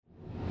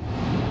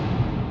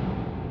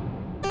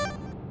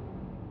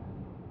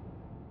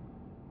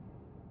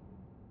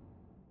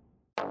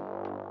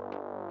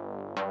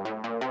Hello,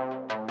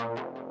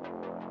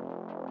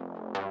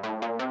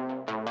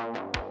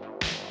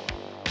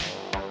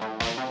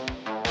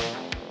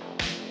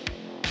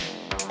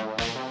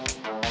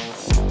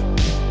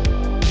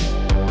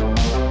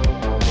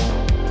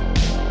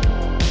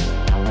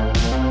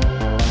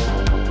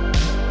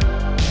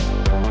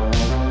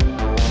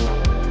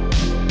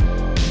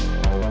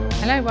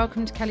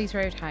 welcome to Kelly's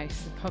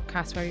Roadhouse, the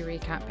podcast where we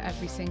recap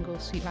every single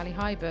Sweet Valley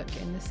High book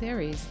in the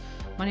series.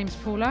 My name's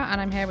Paula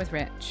and I'm here with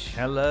Rich.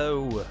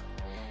 Hello.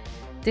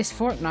 This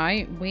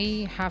fortnight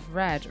we have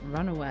read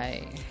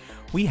Runaway.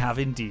 We have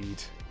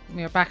indeed.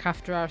 We are back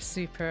after our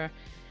super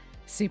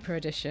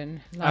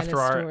edition, Lila's after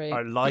story.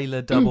 our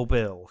Lila double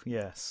bill,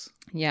 yes.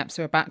 Yep,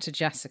 so we're back to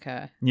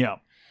Jessica. Yeah.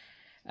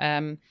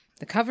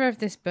 The cover of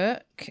this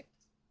book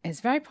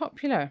is very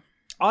popular.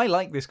 I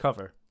like this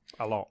cover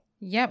a lot.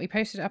 Yeah, we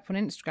posted it up on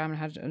Instagram and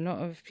had a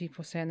lot of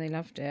people saying they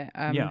loved it.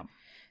 Yeah.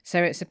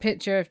 So it's a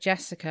picture of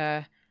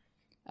Jessica.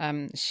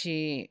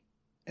 She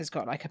has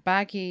got like a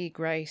baggy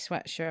grey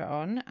sweatshirt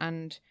on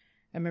and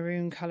a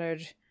maroon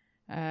coloured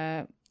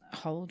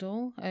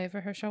holdall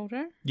over her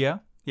shoulder. Yeah.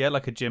 Yeah,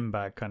 like a gym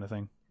bag kind of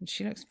thing. And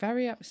she looks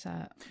very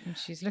upset. And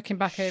she's looking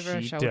back over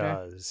her shoulder. She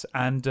does.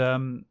 And,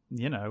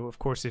 you know, of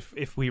course,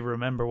 if we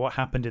remember what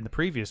happened in the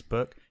previous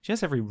book, she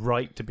has every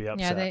right to be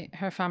upset. Yeah,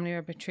 her family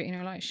were treating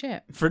her like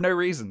shit. For no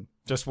reason.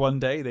 Just one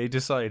day they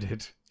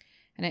decided.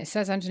 And it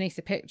says underneath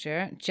the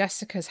picture,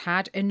 Jessica's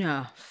had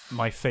enough.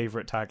 My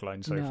favourite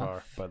tagline so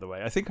far, by the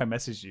way. I think I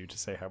messaged you to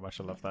say how much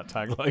I love that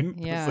tagline.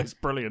 Yeah. It's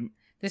brilliant.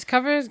 This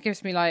cover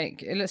gives me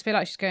like, it looks a bit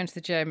like she's going to the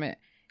gym. It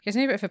gives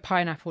me a bit of a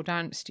Pineapple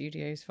Dance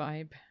Studios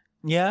vibe.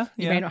 Yeah.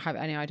 You may not have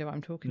any idea what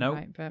I'm talking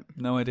about, but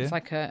no idea. It's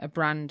like a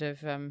brand of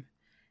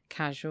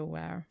casual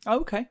wear. Oh,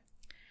 okay.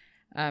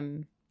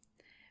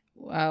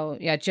 Well,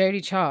 yeah,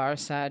 Jodie Char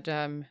said,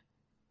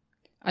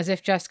 as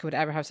if Jessica would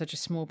ever have such a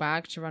small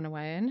bag to run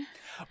away in.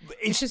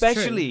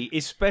 Especially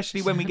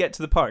when we get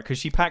to the part, because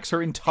she packs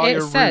her entire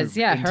room. It says,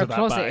 yeah, into her that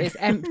closet bag. is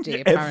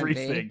empty,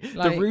 apparently. Everything.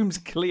 Like, the room's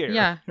clear.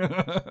 Yeah.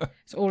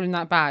 It's all in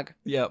that bag.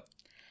 Yep.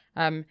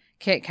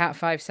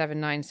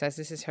 KitKat579 says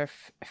this is her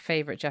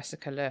favourite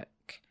Jessica look.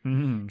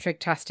 Mm-hmm.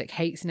 Trigtastic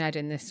hates Ned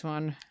in this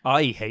one.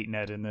 I hate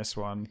Ned in this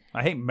one.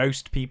 I hate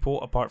most people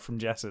apart from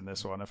Jess in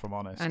this one, if I'm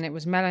honest. And it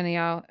was Melanie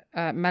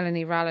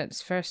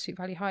Rowlett's first Sweet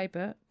Valley High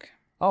book.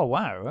 Oh,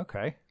 wow.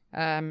 Okay.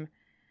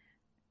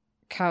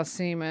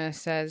 Calsuma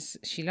says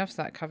she loves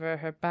that cover.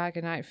 Her bag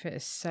and outfit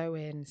is so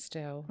in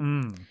still.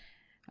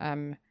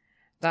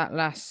 That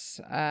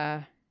last...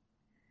 hang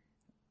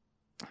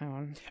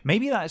on.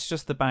 Maybe that's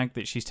just the bag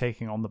that she's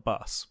taking on the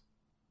bus.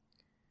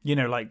 You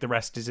know, like the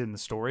rest is in the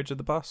storage of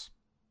the bus.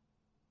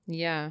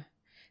 Yeah.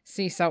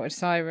 Sea Salted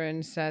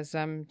Siren says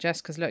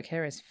Jessica's look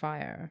here is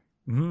fire.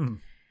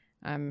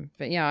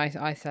 But yeah,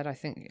 I said I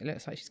think it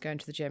looks like she's going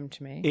to the gym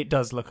to me. It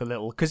does look a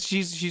little, because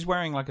she's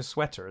wearing like a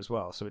sweater as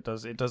well, so it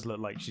does look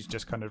like she's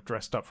just kind of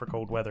dressed up for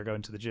cold weather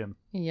going to the gym.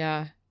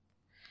 Yeah.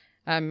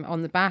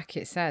 On the back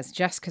it says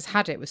Jessica's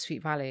had it with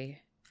Sweet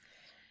Valley.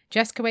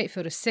 Jessica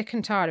Wakefield is sick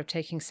and tired of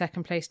taking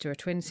second place to her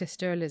twin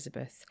sister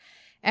Elizabeth.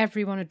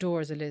 Everyone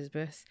adores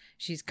Elizabeth.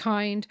 She's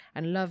kind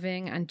and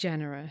loving and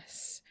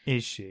generous.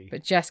 Is she?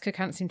 But Jessica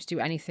can't seem to do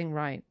anything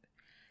right.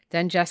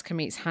 Then Jessica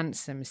meets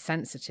handsome,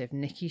 sensitive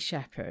Nikki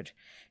Shepherd,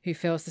 who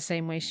feels the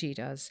same way she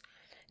does.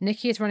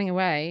 Nikki is running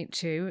away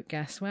to,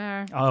 guess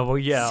where? Oh, well,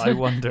 yeah, I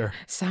wonder.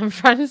 San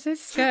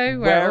Francisco,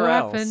 where it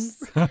all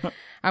else? happens.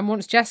 And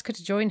wants Jessica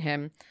to join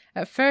him.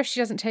 At first, she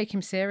doesn't take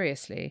him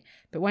seriously,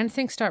 but when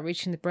things start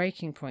reaching the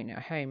breaking point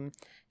at home,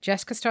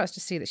 Jessica starts to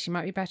see that she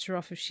might be better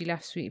off if she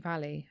left Sweet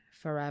Valley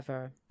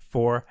forever.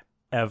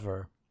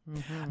 Forever.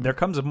 Mm-hmm. There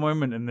comes a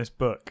moment in this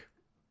book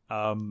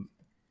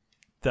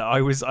that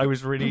I was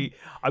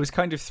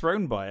kind of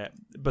thrown by it,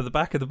 but the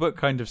back of the book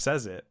kind of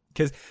says it.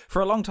 Because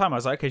for a long time I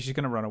was like, okay, she's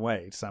going to run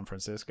away to San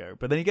Francisco.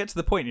 But then you get to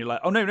the point and you're like,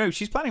 oh, no,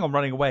 she's planning on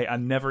running away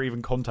and never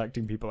even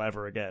contacting people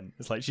ever again.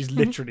 It's like she's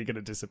literally going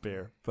to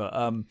disappear. But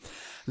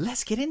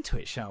let's get into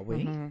it, shall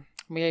we? Mm-hmm.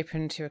 We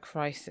open to a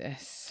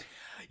crisis.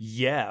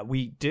 Yeah,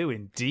 we do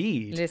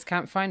indeed. Liz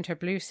can't find her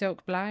blue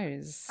silk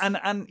blouse.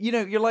 And you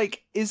know, you're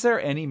like, is there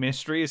any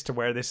mystery as to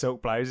where this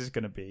silk blouse is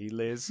going to be,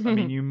 Liz? I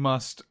mean, you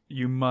must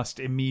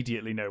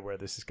immediately know where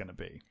this is going to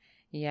be.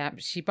 Yeah,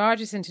 she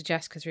barges into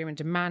Jessica's room and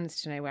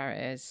demands to know where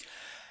it is.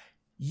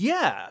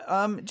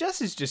 Yeah,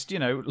 Jess is just, you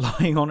know,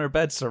 lying on her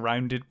bed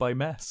surrounded by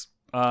mess.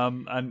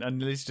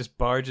 And Liz just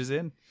barges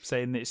in,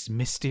 saying that it's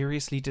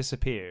mysteriously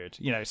disappeared.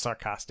 You know,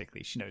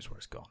 sarcastically, she knows where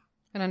it's gone.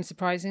 And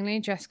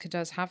unsurprisingly, Jessica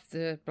does have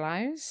the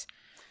blouse.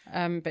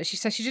 But she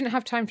says she didn't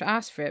have time to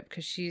ask for it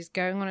because she's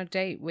going on a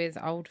date with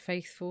old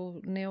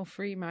faithful Neil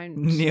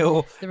Fremount.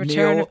 The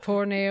return of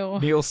poor Neil.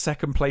 Neil's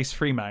second place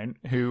Fremount,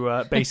 who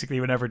basically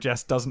whenever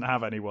Jess doesn't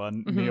have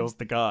anyone, Neil's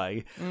the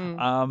guy.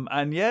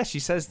 And yeah, she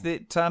says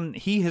that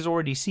he has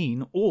already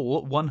seen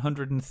all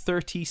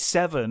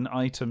 137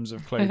 items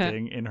of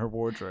clothing in her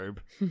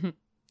wardrobe.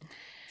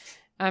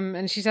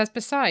 And she says,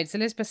 besides,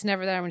 Elizabeth's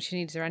never there when she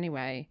needs her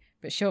anyway,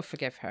 but she'll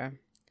forgive her.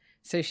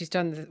 So she's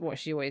done what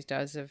she always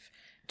does of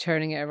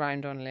turning it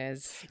around on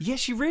Liz. Yeah,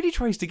 she really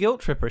tries to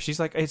guilt trip her. She's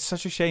like, it's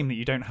such a shame that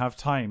you don't have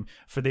time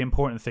for the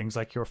important things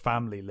like your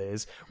family,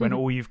 Liz, when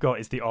all you've got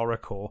is the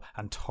Oracle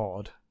and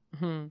Todd.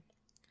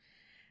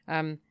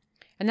 And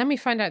then we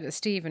find out that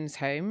Stephen's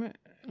home.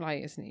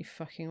 Like, isn't he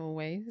fucking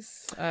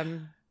always?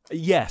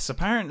 Yes,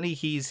 apparently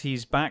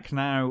he's back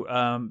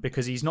now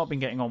because he's not been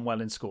getting on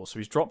well in school. So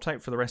he's dropped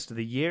out for the rest of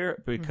the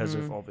year because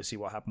of obviously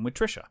what happened with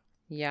Trisha.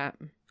 Yeah.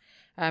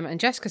 And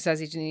Jessica says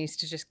he needs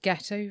to just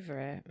get over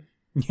it.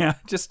 Yeah,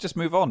 just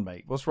move on,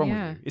 mate. What's wrong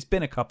with you? It's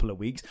been a couple of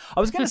weeks. I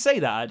was going to say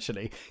that,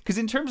 actually, because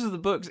in terms of the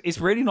books, it's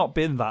really not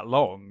been that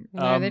long.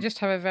 No, they just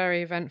have a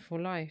very eventful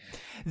life.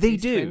 They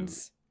do.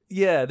 Twins.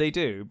 Yeah, they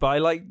do. But I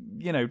like,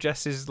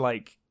 Jess is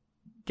like,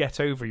 get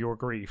over your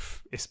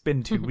grief. It's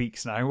been 2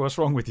 weeks now. What's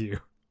wrong with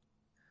you?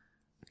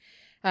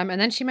 And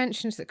then she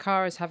mentions that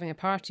Cara's having a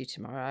party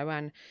tomorrow,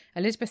 and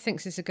Elizabeth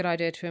thinks it's a good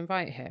idea to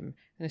invite him.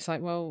 And it's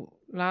like, well,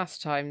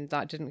 last time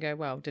that didn't go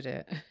well, did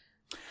it?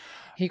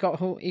 He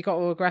got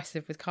all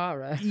aggressive with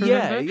Cara.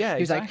 Yeah, remember? yeah,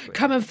 He was exactly. like,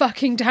 "Come and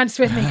fucking dance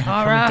with me,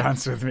 Cara."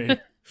 Dance with me.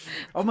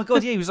 Oh my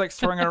god, yeah, he was like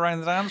throwing her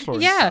around the dance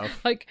floor. Yeah, and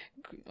stuff. like,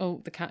 oh,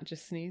 the cat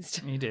just sneezed.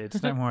 He did.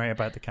 Don't worry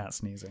about the cat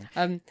sneezing.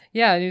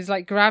 Yeah, and he was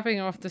like grabbing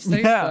her off the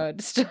sofa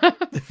and stuff.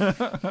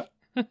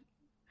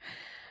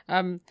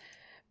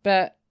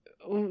 But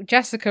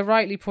Jessica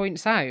rightly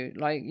points out,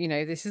 like,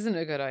 this isn't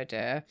a good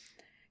idea.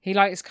 He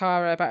likes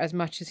Cara about as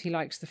much as he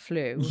likes the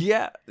flu.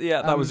 Yeah,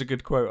 that was a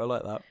good quote. I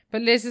like that.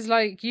 But Liz is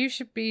like, you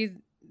should be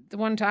the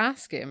one to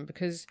ask him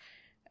because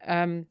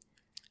I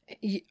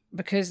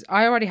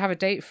already have a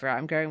date for it.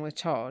 I'm going with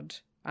Todd,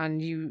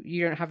 and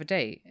you don't have a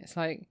date. It's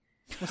like,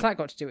 what's that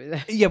got to do with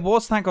it? Yeah,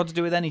 what's that got to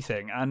do with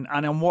anything? And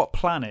on what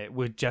planet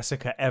would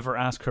Jessica ever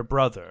ask her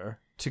brother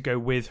to go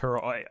with her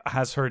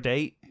as her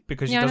date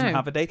because she doesn't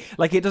have a date?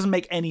 Like, it doesn't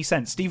make any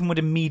sense. Stephen would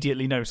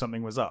immediately know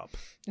something was up.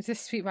 It's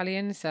this Sweet Valley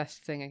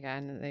incest thing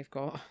again that they've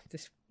got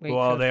this week.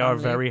 Well, they are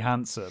family. very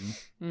handsome.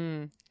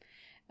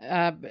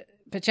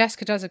 But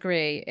Jessica does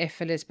agree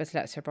if Elizabeth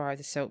lets her borrow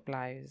the silk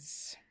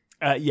blouse.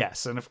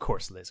 Yes, and of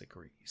course Liz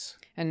agrees.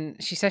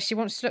 And she says she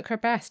wants to look her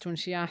best when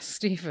she asks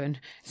Stephen.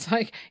 It's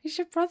like, he's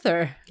your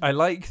brother. I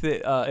like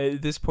that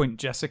at this point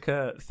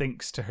Jessica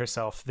thinks to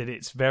herself that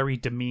it's very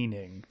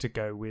demeaning to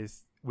go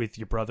with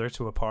your brother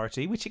to a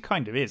party, which it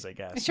kind of is, I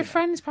guess. It's your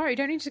friend's party. You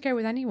don't need to go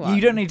with anyone.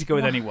 You don't need to go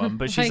with anyone,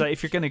 but she's like,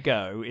 if you're going to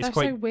go, it's that's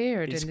quite... so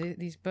weird in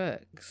these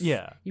books.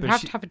 Yeah. You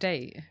have to have a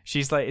date.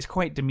 She's like, it's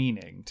quite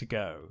demeaning to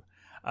go.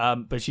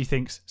 But she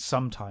thinks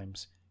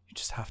sometimes you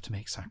just have to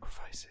make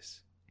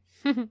sacrifices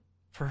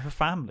for her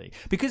family.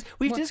 Because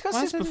we've discussed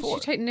this before. Why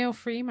doesn't she take Neil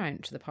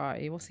Fremount to the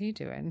party? What's he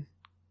doing?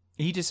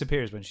 He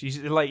disappears when she's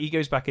like, he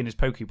goes back in his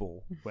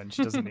Pokeball when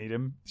she doesn't need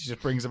him. She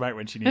just brings him out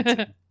when she needs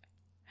him.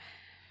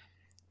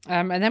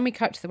 And then we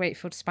cut to the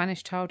Wakefield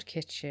Spanish tiled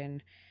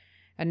kitchen,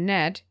 and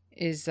Ned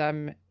is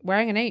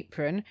wearing an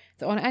apron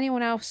that on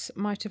anyone else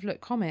might have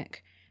looked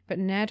comic, but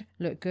Ned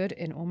looked good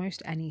in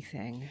almost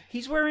anything.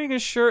 He's wearing a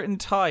shirt and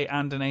tie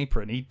and an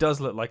apron. He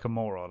does look like a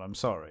moron, I'm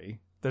sorry.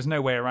 There's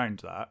no way around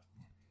that.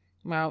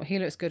 Well, he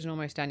looks good in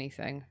almost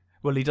anything.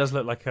 Well, he does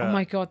look like a... Oh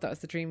my god, that was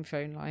the dream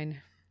phone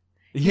line.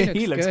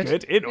 He looks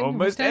good in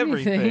almost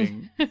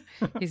everything.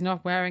 He's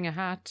not wearing a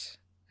hat.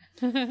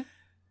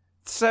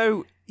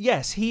 So,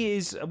 yes, he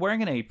is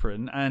wearing an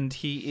apron and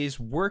he is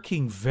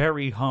working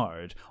very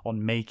hard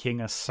on making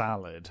a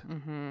salad.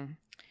 Mm-hmm.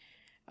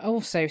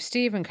 Also,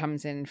 Stephen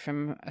comes in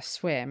from a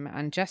swim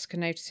and Jessica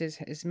notices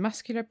his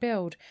muscular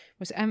build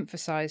was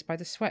emphasised by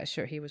the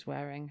sweatshirt he was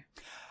wearing.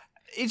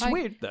 It's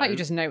weird, though. Like you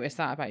just noticed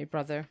that about your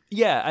brother.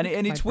 Yeah, and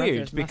it's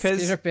weird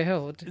because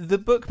build. The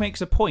book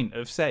makes a point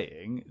of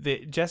saying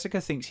that Jessica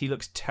thinks he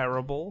looks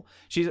terrible.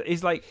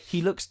 He's like,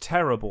 he looks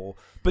terrible,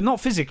 but not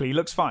physically, he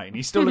looks fine.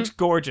 He still looks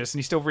gorgeous and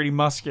he's still really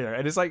muscular.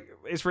 And it's like,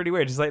 it's really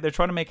weird. It's like they're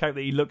trying to make out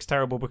that he looks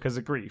terrible because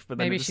of grief, but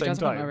then maybe at the she same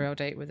doesn't time... want a real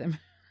date with him.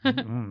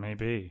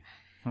 Maybe.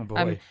 Oh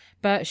boy.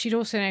 But she'd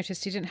also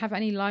noticed he didn't have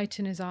any light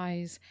in his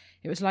eyes.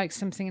 It was like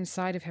something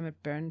inside of him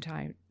had burnt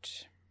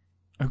out.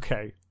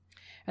 Okay.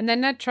 And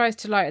then Ned tries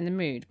to lighten the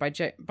mood by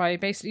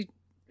basically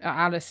at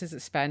Alice's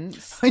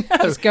expense. I know.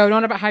 Just going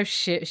on about how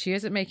shit she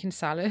is at making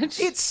salad.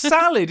 It's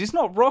salad. It's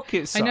not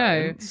rocket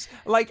science. I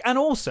know. Like, and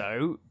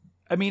also,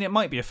 I mean, it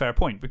might be a fair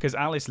point because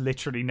Alice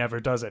literally never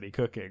does any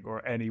cooking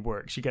or any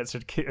work. She gets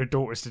her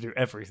daughters to do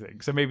everything.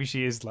 So maybe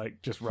she is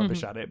like just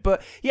rubbish at it.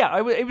 But yeah,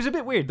 it was a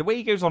bit weird the way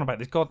he goes on about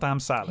this goddamn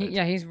salad.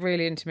 He's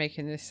really into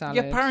making this salad.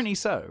 Yeah, apparently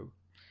so.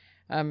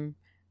 And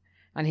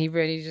he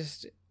really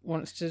just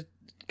wants to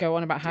go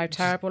on about how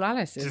terrible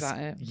Alice is at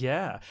it.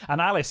 Yeah,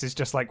 and Alice is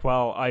just like,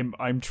 well,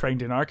 I'm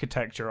trained in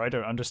architecture. I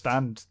don't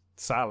understand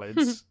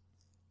salads.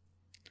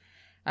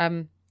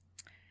 But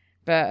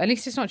at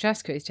least it's not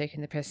Jessica he's taking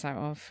the piss out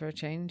of for a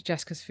change.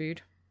 Jessica's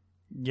food.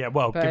 Yeah,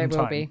 well, but give him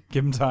time. Be.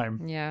 Give him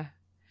time. Yeah.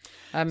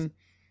 And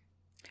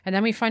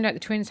then we find out the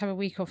twins have a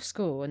week off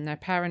school and their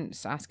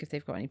parents ask if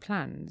they've got any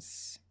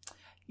plans.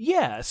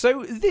 Yeah,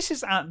 so this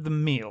is at the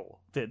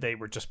meal that they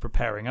were just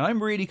preparing, and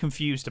I'm really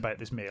confused about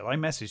this meal. I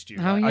messaged you.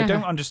 Oh, yeah. I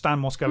don't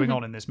understand what's going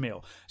on in this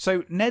meal.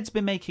 So Ned's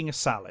been making a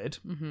salad,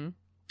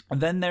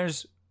 And then they're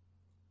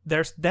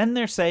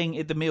saying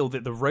at the meal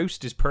that the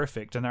roast is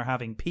perfect and they're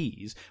having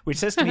peas, which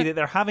says to me that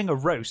they're having a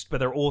roast, but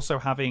they're also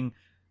having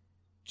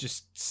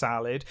just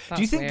salad. That's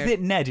Do you think weird.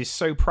 that Ned is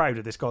so proud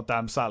of this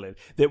goddamn salad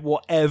that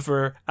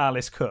whatever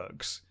Alice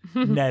cooks,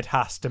 Ned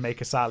has to make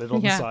a salad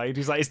on the Yeah. side?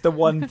 He's like, it's the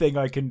one thing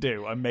I can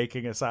do. I'm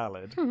making a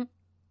salad.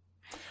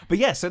 But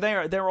yeah, so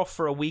they're off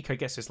for a week. I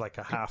guess it's like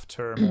a half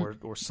term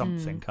or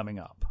something coming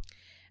up.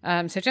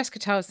 So Jessica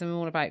tells them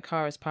all about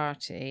Cara's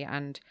party,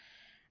 and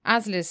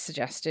as Liz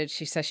suggested,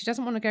 she says she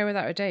doesn't want to go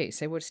without a date,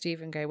 so would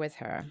Stephen go with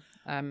her?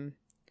 And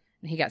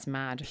he gets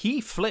mad.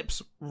 He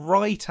flips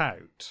right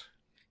out.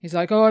 He's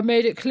like, oh, I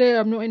made it clear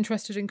I'm not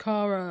interested in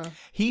Cara.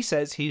 He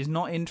says he's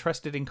not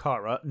interested in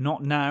Cara,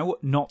 not now,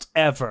 not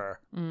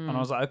ever. And I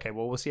was like, okay,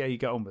 well, we'll see how you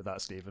get on with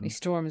that, Stephen. He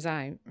storms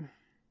out.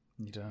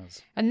 He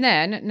does. And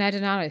then Ned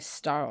and Alice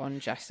start on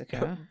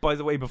Jessica. By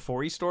the way,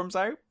 before he storms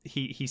out,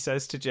 he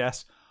says to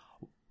Jess,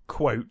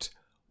 quote,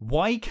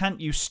 "Why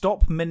can't you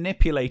stop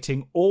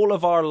manipulating all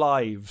of our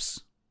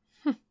lives?"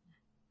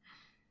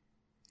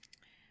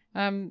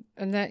 And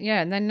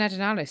then Ned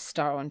and Alice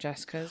start on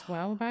Jessica as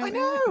well about I it.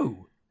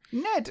 know.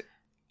 Ned,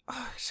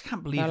 I just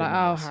can't believe They're it. like,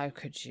 oh, how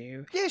could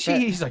you? Yeah, But-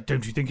 he's like,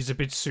 don't you think it's a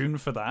bit soon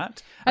for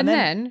that? And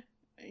then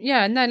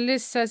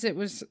Liz says it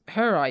was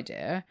her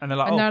idea. And they're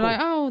like, and oh, they're cool. like,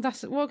 oh,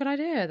 that's what a good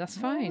idea. That's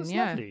Oh, fine. it's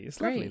Yeah, lovely. It's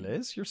great. lovely,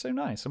 Liz. You're so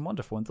nice and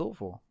wonderful and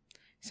thoughtful.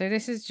 So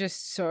this is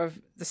just sort of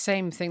the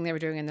same thing they were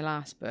doing in the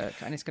last book,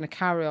 and it's going to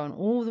carry on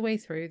all the way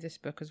through this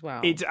book as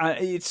well.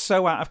 It's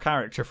so out of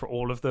character for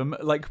all of them.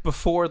 Like,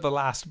 before the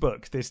last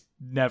book, this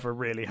never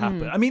really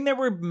happened. I mean, there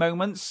were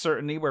moments,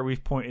 certainly, where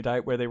we've pointed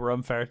out where they were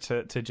unfair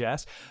to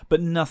Jess,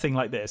 but nothing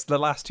like this. The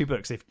last two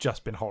books, they've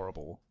just been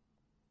horrible.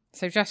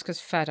 So Jessica's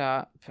fed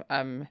up.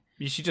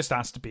 She just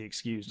has to be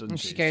excused, doesn't And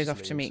she? she goes just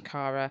off to leaves. meet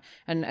Cara.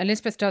 And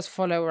Elizabeth does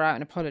follow her out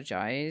and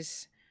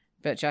apologise.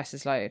 But Jess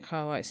is like,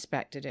 oh, I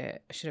expected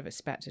it. I should have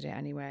expected it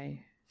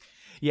anyway.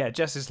 Yeah,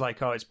 Jess is like,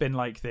 oh, it's been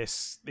like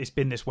this. It's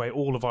been this way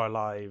all of our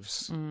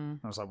lives. Mm.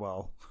 I was like,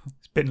 well,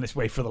 it's been this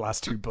way for the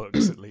last two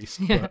books at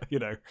least. Yeah. But, you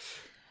know.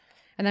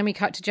 And then we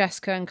cut to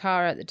Jessica and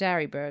Cara at the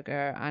Dairy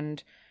Burger.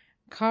 And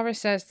Cara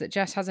says that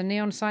Jess has a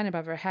neon sign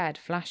above her head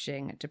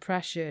flashing,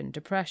 depression,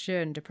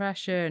 depression,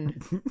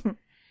 depression.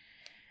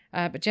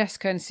 But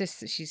Jessica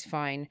insists that she's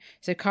fine.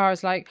 So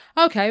Cara's like,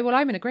 okay, well,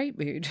 I'm in a great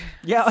mood.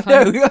 Yeah,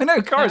 I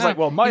know. Cara's like,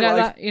 well, my you know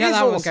life that, you know is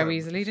that awesome. won't go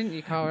easily, didn't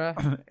you,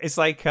 Cara? It's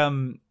like,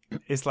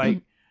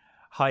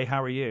 hi,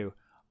 how are you?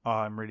 Oh,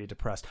 I'm really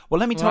depressed. Well,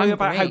 let me Well, tell you I'm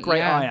about how great, great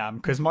yeah. I am,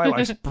 because my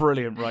life's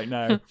brilliant right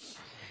now.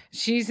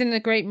 She's in a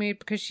great mood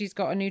because she's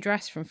got a new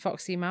dress from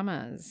Foxy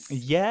Mamas.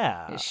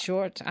 Yeah. It's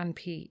short and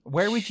peach.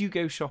 Where would you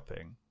go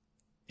shopping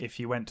if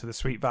you went to the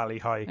Sweet Valley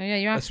High? Oh, yeah,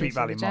 you asked me Sweet the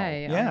Valley other Mall.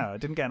 day. Yeah, I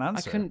didn't get an I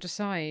answer. couldn't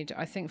decide.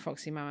 I think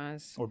Foxy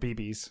Mamas. Or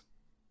BB's.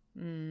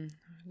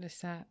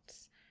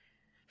 Lisette's.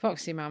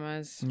 Foxy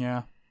Mamas.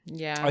 Yeah.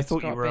 Yeah. I it's thought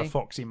you gotta were a be.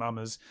 Foxy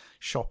Mama's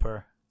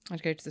shopper.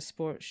 I'd go to the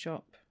sports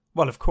shop.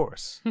 Well, of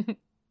course.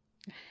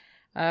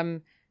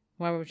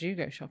 Where would you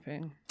go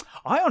shopping?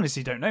 I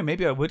honestly don't know.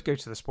 Maybe I would go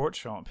to the sports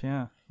shop.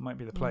 Yeah, might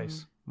be the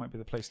place. Might be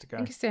the place to go. I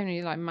think it's the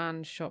only like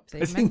man shop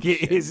they've I think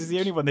it is. It's the mentioned.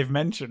 only one they've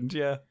mentioned.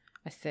 Yeah.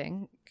 I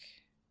think.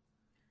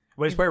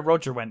 Well, it's where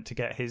Roger went to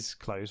get his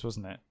clothes,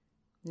 wasn't it?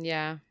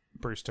 Yeah.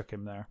 Bruce took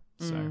him there.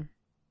 So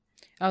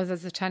Oh,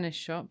 there's a tennis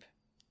shop.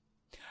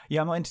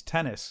 yeah, I'm not into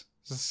tennis.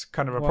 This is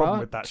kind of a problem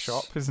with that What?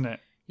 shop, isn't it?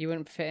 You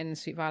wouldn't fit in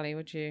Sweet Valley,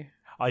 would you?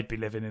 I'd be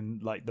living in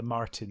like the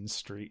Martin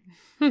Street.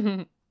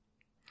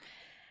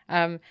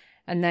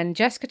 And then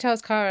Jessica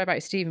tells Cara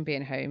about Stephen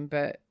being home,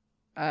 but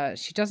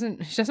she doesn't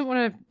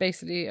want to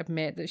basically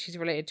admit that she's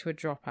related to a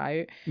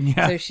dropout.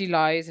 Yeah. So she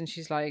lies and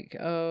she's like,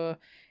 "Oh,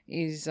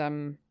 he's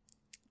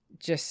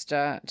just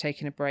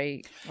taking a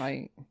break."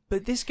 Like,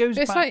 But this goes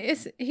but it's back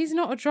like he's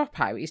not a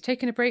dropout. He's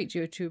taking a break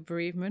due to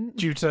bereavement.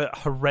 due to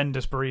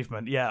horrendous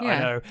bereavement. Yeah, I Yeah.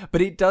 know.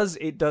 But it does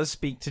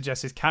speak to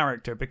Jess's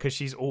character because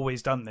she's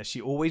always done this.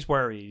 She always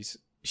worries.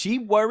 She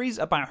worries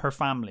about her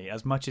family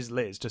as much as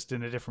Liz, just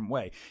in a different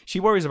way. She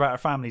worries about her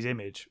family's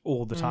image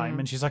all the time,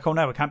 and she's like, "Oh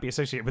no, it can't be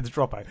associated with the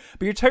dropout."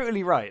 But you're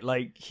totally right.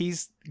 Like,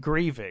 he's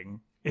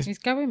grieving. He's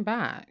going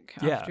back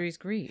Yeah. after he's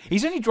grieved.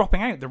 He's only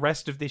dropping out the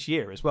rest of this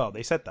year as well.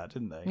 They said that,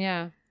 didn't they?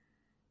 Yeah.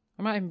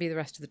 It might even be the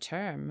rest of the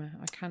term.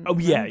 I can't Oh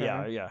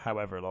remember. yeah.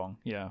 However long,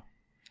 yeah.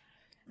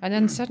 And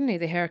then suddenly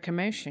they hear a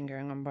commotion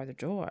going on by the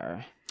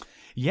door.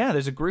 Yeah,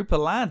 there's a group of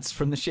lads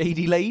from the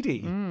Shady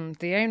Lady.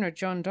 The owner,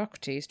 John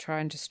Doherty, is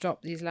trying to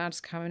stop these lads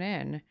coming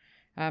in.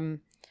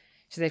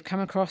 So they've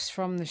come across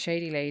from the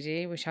Shady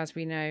Lady, which, as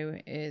we know,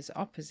 is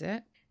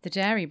opposite the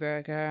Dairy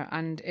Burger,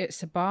 and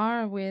it's a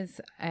bar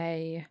with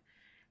a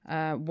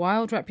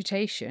wild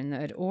reputation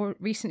that had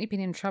recently been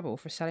in trouble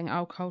for selling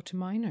alcohol to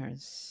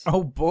minors.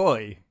 Oh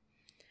boy,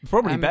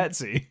 probably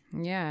Betsy.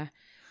 Yeah.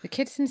 The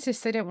kids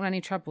insist they don't want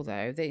any trouble,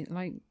 though. They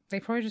They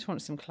probably just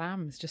want some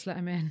clams. Just let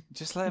him in.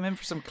 Just let him in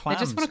for some clams.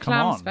 They just want a Come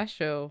clam on.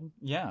 special.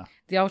 Yeah.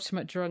 The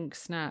ultimate drunk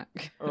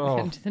snack at the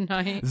end of the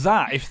night.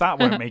 If that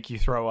won't make you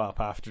throw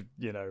up after,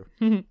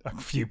 a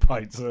few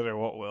pints, I don't know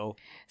what will.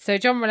 So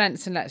John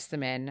relents and lets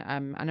them in.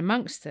 And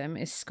amongst them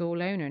is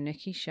school owner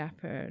Nikki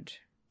Shepherd.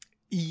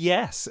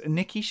 Yes,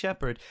 Nikki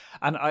Shepherd.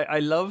 And I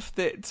love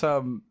that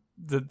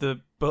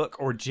the book,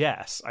 or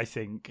Jess, I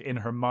think, in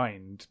her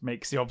mind,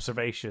 makes the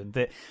observation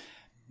that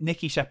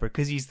Nikki Shepherd,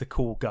 because he's the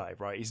cool guy,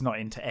 right? He's not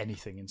into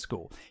anything in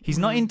school. He's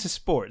not into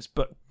sports,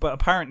 but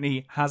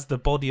apparently has the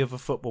body of a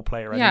football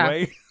player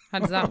anyway. How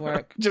does that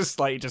work? just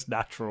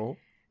natural.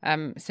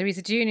 So he's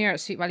a junior at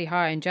Sweet Valley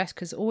High, and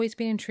Jessica's always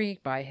been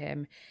intrigued by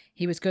him.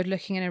 He was good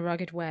looking in a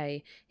rugged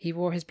way. He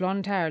wore his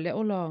blonde hair a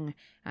little long,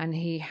 and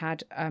he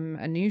had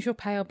unusual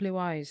pale blue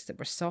eyes that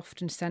were soft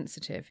and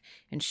sensitive,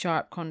 in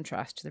sharp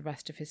contrast to the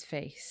rest of his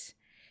face.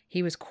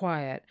 He was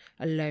quiet,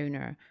 a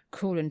loner,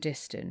 cool and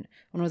distant.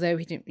 And although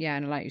he didn't,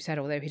 and like you said,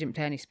 although he didn't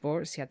play any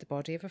sports, he had the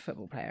body of a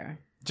football player.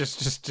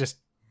 Just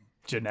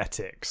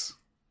genetics.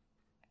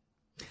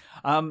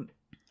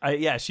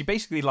 She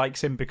basically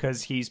likes him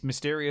because he's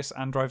mysterious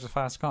and drives a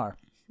fast car.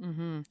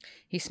 Mm-hmm.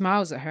 He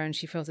smiles at her and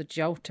she feels a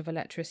jolt of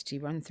electricity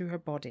run through her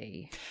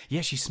body.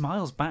 Yeah, she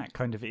smiles back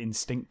kind of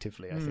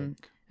instinctively, I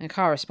think. And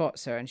Cara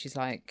spots her and she's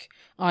like,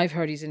 I've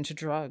heard he's into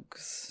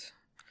drugs.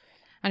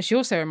 And she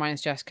also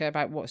reminds Jessica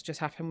about what's just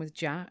happened with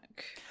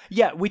Jack.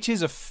 Yeah, which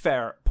is a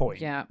fair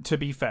point, yeah. To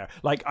be fair.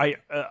 Like,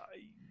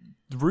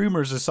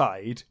 rumours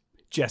aside,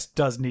 Jess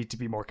does need to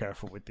be more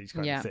careful with these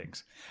kind of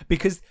things.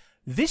 Because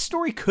this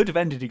story could have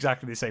ended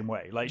exactly the same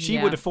way. Like, she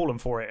would have fallen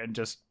for it and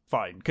just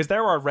fine. Because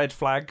there are red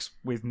flags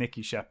with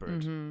Nikki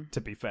Shepherd, to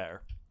be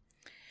fair.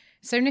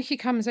 So Nikki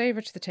comes over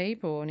to the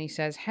table and he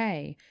says,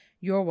 hey,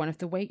 you're one of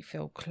the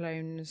Wakefield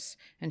clones.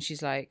 And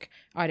she's like,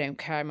 I don't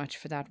care much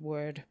for that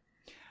word.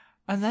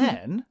 And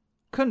then,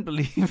 couldn't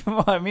believe,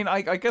 I mean,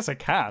 I guess I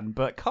can,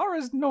 but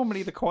Cara's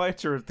normally the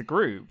quieter of the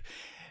group.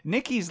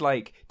 Nikki's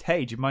like,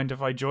 hey, do you mind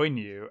if I join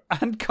you?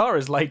 And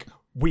Cara's like,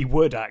 we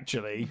would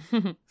actually.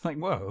 It's like,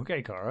 whoa,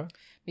 okay, Cara.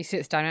 He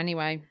sits down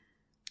anyway.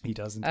 He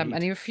does indeed.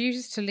 And he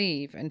refuses to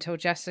leave until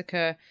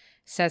Jessica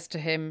says to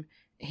him,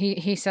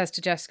 he says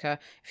to Jessica,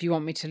 if you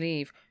want me to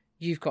leave,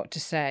 you've got to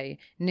say,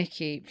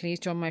 Nikki, please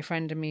join my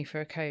friend and me for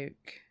a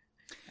Coke.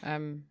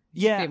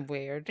 Being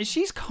weird.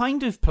 She's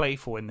kind of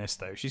playful in this,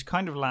 though. She's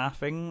kind of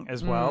laughing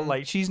as well.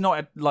 Like, she's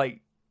not,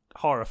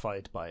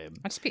 horrified by him.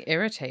 I'd just be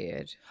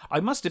irritated.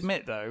 I must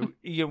admit, though,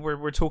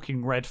 we're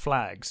talking red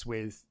flags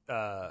with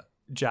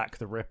Jack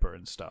the Ripper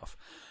and stuff.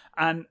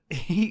 And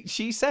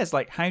she says,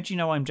 how do you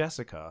know I'm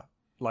Jessica?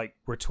 Like,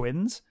 we're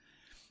twins?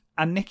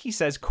 And Nikki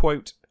says,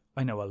 quote,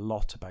 I know a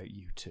lot about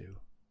you two.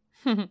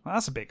 Well,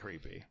 that's a bit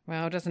creepy.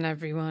 Well, doesn't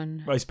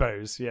everyone? I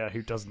suppose, yeah,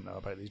 who doesn't know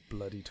about these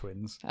bloody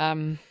twins?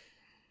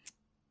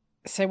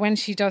 So when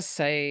she does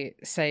say,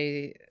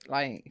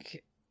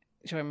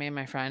 join me and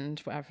my friend,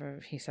 whatever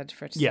he said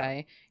for her to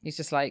say, he's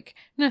just like,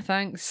 no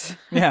thanks.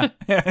 yeah,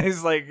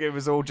 it's like, it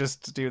was all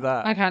just to do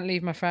that. I can't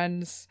leave my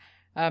friends.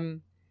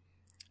 And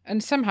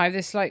somehow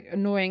this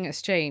annoying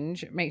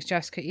exchange makes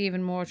Jessica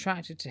even more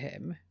attracted to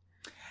him.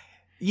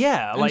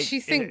 Yeah, and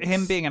she thinks,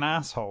 him being an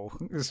asshole.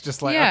 It's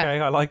just like, okay,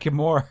 I like him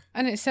more.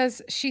 And it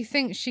says she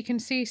thinks she can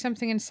see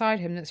something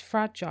inside him that's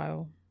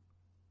fragile.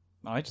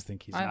 I just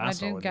think he's an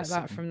asshole. I didn't get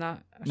that from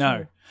that.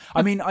 No.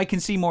 I mean, I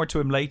can see more to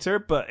him later,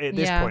 but at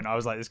this point, I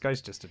was like, this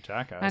guy's just a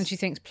jackass. And she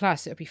thinks,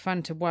 plus, it would be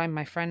fun to wind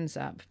my friends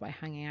up by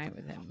hanging out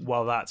with him.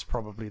 Well, that's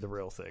probably the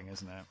real thing,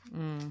 isn't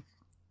it?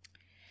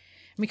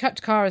 We cut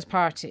to Cara's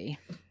party.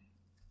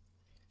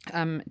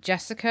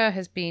 Jessica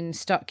has been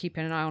stuck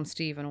keeping an eye on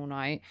Stephen all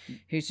night,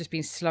 who's just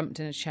been slumped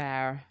in a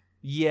chair.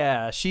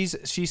 Yeah, she's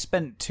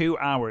spent 2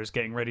 hours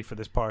getting ready for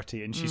this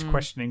party, and she's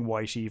questioning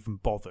why she even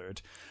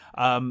bothered.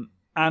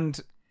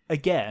 And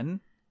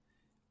again,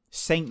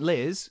 St.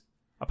 Liz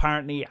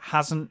apparently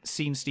hasn't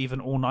seen Stephen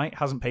all night,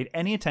 hasn't paid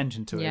any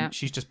attention to him.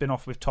 She's just been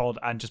off with Todd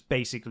and just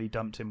basically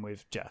dumped him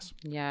with Jess.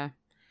 Yeah.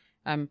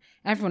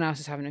 Everyone else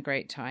is having a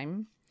great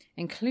time,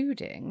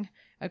 including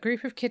a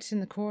group of kids in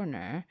the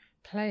corner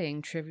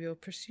playing Trivial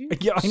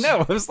Pursuit. Yeah, I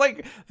know. I was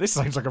like, this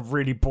sounds like a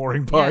really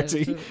boring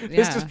party.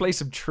 Let's just play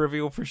some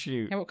Trivial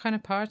Pursuit. Yeah, what kind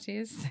of party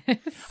is this?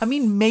 I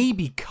mean,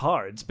 maybe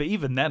cards, but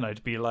even then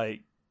I'd be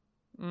like,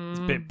 it's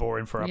a bit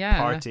boring for a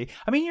party.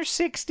 I mean, you're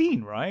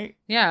 16, right?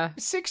 Yeah.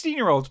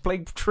 16-year-olds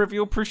playing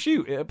Trivial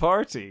Pursuit at a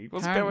party.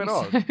 What's going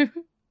on? So.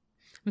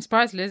 I'm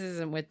surprised Liz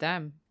isn't with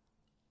them.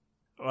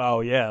 Oh,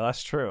 yeah,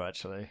 that's true,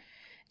 actually.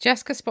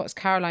 Jessica spots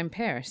Caroline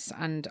Pierce,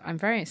 and I'm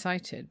very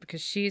excited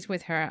because she's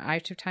with her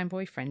out-of-town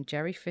boyfriend,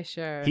 Jerry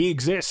Fisher. He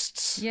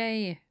exists.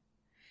 Yay.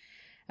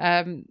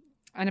 And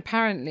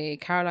apparently,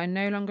 Caroline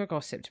no longer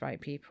gossiped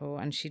about people,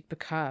 and she'd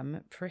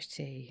become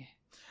pretty.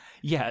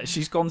 Yeah,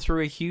 she's gone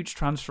through a huge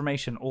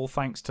transformation, all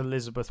thanks to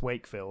Elizabeth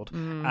Wakefield.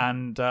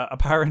 And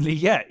apparently,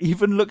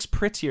 even looks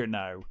prettier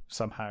now,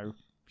 somehow.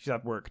 She's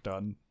had work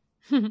done.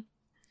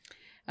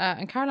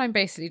 And Caroline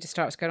basically just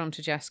starts going on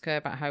to Jessica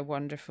about how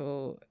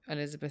wonderful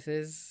Elizabeth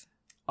is.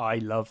 I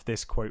love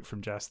this quote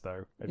from Jess,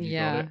 though. Have you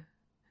got it?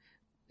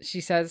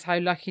 she says how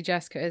lucky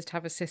Jessica is to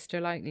have a sister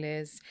like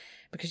Liz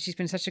because she's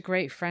been such a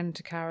great friend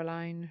to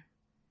Caroline.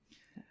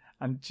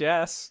 And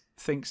Jess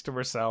thinks to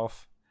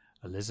herself,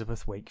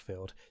 Elizabeth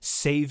Wakefield,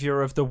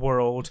 saviour of the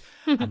world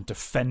and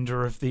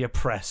defender of the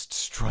oppressed,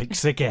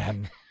 strikes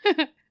again.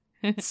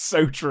 It's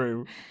so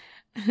true.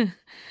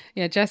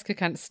 Yeah, Jessica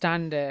can't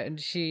stand it, and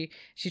she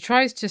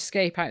tries to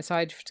escape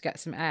outside to get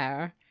some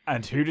air.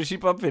 And who does she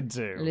bump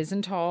into? Liz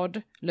and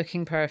Todd,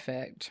 looking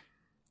perfect.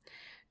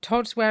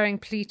 Todd's wearing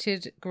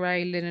pleated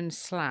grey linen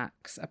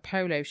slacks, a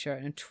polo shirt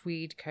and a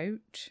tweed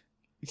coat.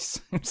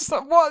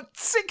 What?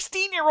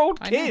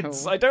 16-year-old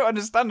kids? I know. I don't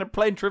understand. They're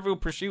playing Trivial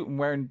Pursuit and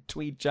wearing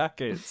tweed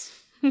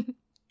jackets.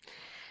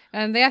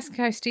 And they ask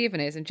how Stephen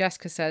is, and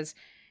Jessica says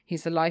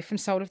he's the life and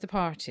soul of the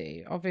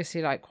party,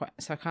 obviously like quite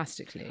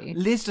sarcastically.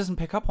 Liz doesn't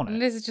pick up on it. And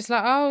Liz is just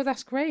like, oh,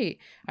 that's great.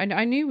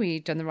 I knew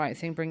we'd done the right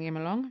thing bringing him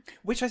along.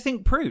 Which I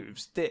think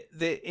proves that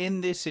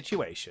in this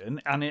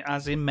situation, and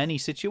as in many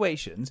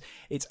situations,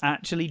 it's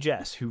actually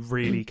Jess who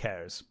really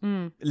cares.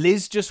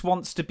 Liz just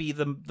wants to be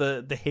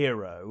the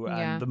hero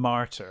and the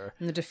martyr.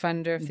 And the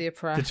defender of the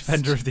oppressed. The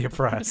defender of the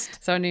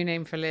oppressed. So a new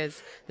name for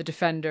Liz, the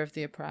defender of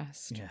the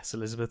oppressed. Yes,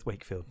 Elizabeth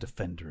Wakefield,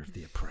 defender of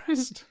the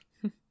oppressed.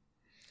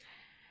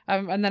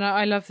 And then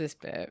I love this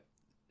bit.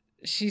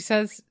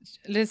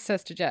 Liz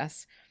says to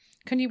Jess,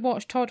 can you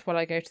watch Todd while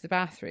I go to the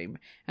bathroom?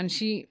 And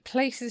she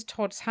places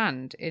Todd's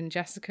hand in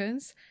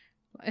Jessica's.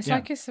 It's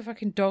like it's a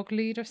fucking dog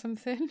lead or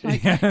something.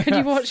 Like, can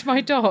you watch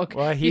my dog?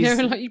 Well,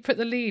 like you put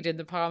the lead in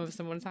the palm of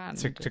someone's hand.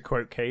 To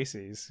quote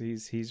Casey's,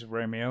 he's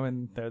Romeo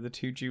and they're the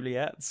two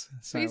Juliets.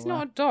 So but he's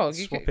not a dog.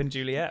 Swap in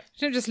Juliet.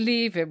 You don't just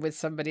leave him with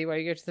somebody while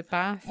you go to the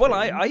bathroom. Well,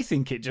 I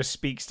think it just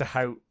speaks to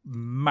how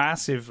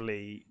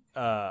massively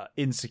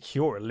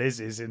insecure Liz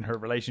is in her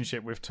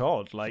relationship with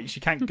Todd. Like, she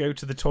can't go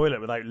to the toilet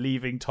without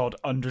leaving Todd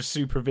under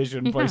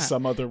supervision by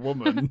some other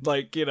woman.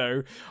 Like,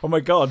 oh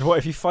my God, what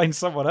if you find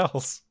someone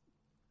else?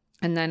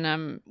 And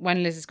then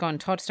when Liz is gone,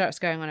 Todd starts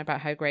going on about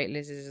how great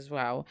Liz is as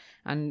well.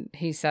 And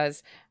he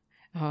says,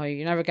 oh,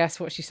 you never guess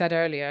what she said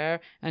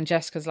earlier. And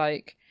Jessica's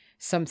like,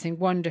 something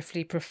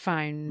wonderfully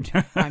profound,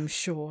 I'm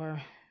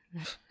sure.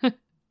 And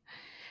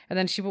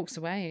then she walks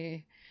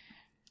away.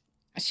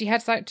 She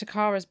heads out to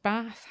Kara's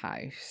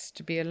bathhouse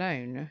to be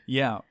alone.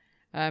 Yeah.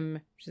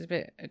 Which is a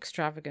bit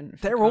extravagant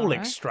for They're Kara. all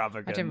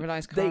extravagant. I didn't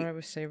realise Kara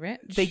was so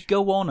rich. They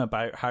go on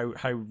about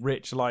how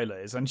rich Lila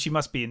is, and she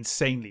must be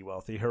insanely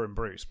wealthy, her and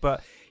Bruce.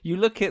 But you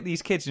look at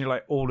these kids and you're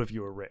like, all of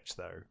you are rich,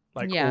 though.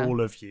 Like, all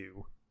of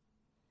you.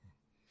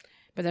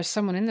 But there's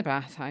someone in the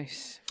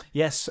bathhouse.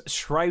 Yes,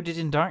 shrouded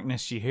in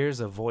darkness, she hears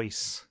a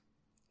voice.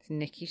 It's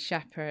Nikki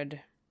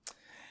Shepherd.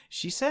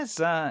 She says,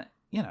 I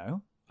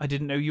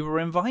didn't know you were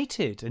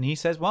invited. And he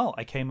says, well,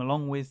 I came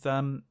along with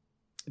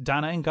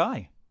Dana and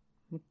Guy.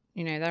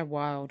 They're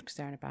wild because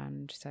they're in a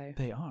band, so...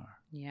 They are.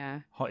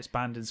 Yeah. Hottest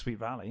band in Sweet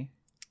Valley.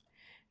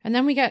 And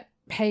then we get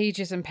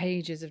pages and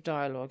pages of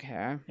dialogue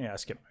here. Yeah, I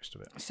skipped most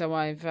of it. So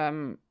I've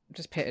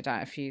just pitted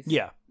out a few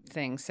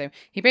things. So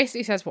he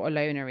basically says what a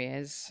loner he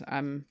is.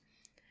 And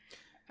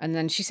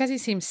then she says he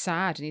seems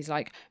sad, and he's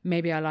like,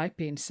 maybe I like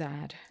being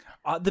sad.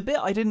 The bit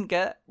I didn't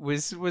get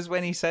was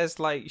when he says,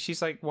 like,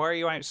 she's like, why are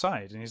you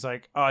outside? And he's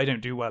like, oh, I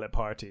don't do well at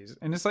parties.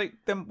 And it's like,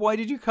 then why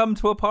did you come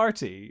to a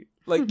party?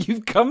 Like,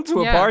 you've come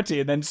to a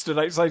party and then stood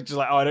outside just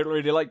like, oh, I don't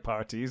really like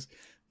parties.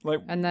 Like,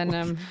 and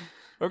then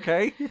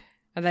okay.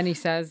 And then he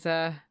says,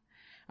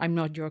 I'm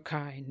not your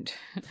kind.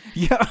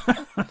 Yeah.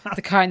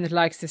 The kind that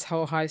likes this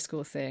whole high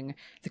school thing.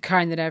 The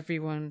kind that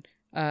everything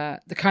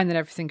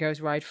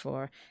goes right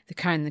for. The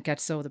kind that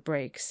gets all the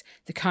breaks.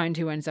 The kind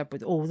who ends up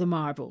with all the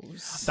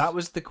marbles. That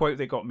was the quote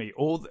that got me.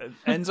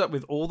 Ends up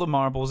with all the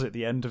marbles at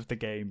the end of the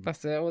game.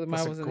 That's it, all the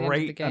marbles at the end of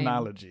the great game.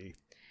 Analogy.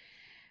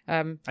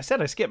 I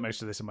said I skipped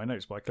most of this in my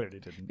notes, but I clearly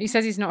didn't. He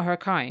says he's not her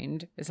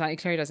kind. It's like he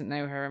clearly doesn't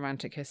know her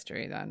romantic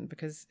history then,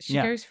 because she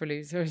goes for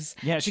losers.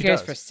 Yeah, she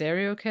goes for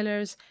serial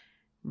killers,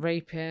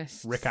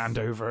 rapists. Rick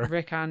Andover.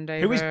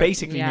 Who is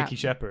basically Nikki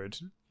Shepherd.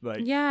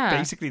 Like,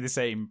 basically the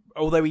same.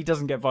 Although he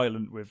doesn't get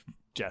violent with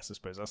Jess, I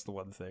suppose. That's the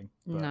one thing.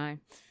 But... No.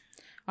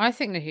 I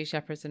think Nikki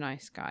Shepherd's a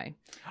nice guy.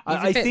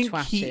 I think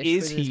he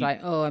is. He's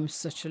like, oh, I'm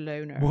such a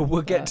loner. Well,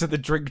 we'll get to the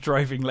drink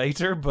driving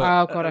later, but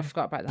oh god, I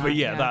forgot about that. But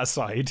that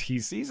aside,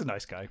 he's a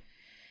nice guy.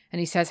 And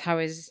he says how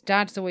his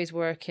dad's always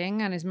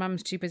working and his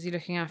mum's too busy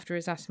looking after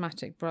his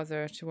asthmatic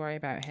brother to worry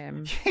about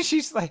him.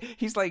 He's like,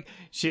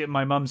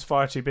 my mum's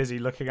far too busy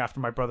looking after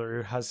my brother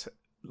who has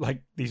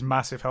like these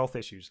massive health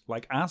issues,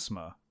 like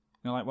asthma.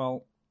 And you're like,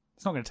 well,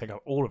 it's not going to take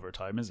up all of her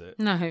time, is it?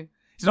 No.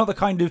 It's not the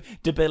kind of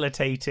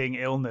debilitating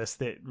illness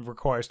that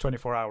requires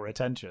 24-hour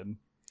attention.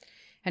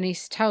 And he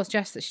tells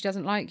Jess that she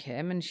doesn't like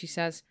him, and she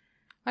says,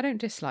 I don't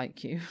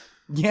dislike you.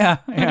 Yeah.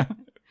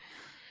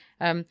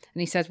 And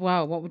he says,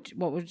 well,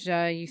 what would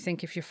you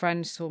think if your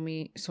friend saw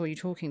you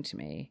talking to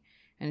me?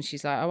 And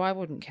she's like, oh, I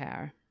wouldn't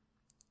care.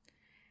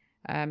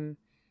 And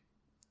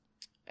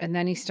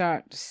then he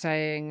starts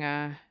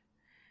saying,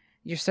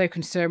 you're so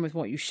concerned with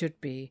what you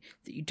should be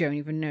that you don't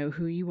even know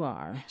who you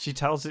are. He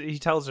tells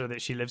her that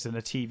she lives in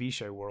a TV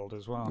show world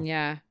as well.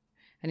 Yeah.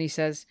 And he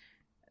says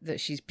that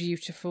she's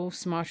beautiful,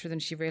 smarter than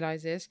she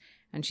realizes,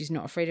 and she's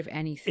not afraid of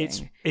anything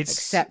It's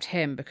except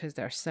him because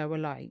they're so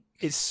alike.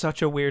 It's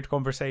such a weird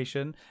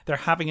conversation. They're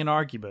having an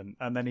argument,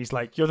 and then he's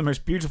like, "You're the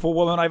most beautiful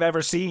woman I've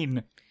ever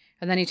seen."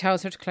 And then he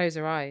tells her to close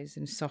her eyes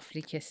and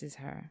softly kisses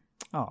her.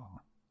 Oh.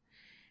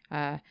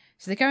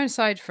 So they go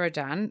inside for a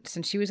dance,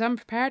 and she was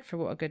unprepared for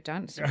what a good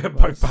dancer he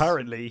was.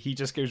 Apparently, he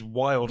just goes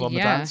wild on the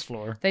dance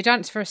floor. They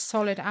dance for a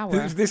solid hour.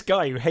 Who's this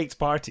guy who hates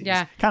parties?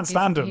 Yeah. Can't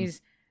stand him.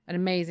 He's an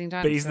amazing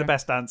dancer. But he's the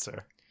best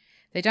dancer.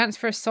 They dance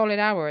for a solid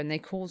hour, and they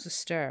cause a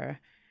stir.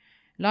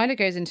 Lila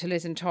goes into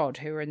Liz and Todd,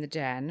 who are in the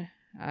den,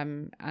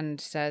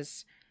 and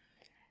says...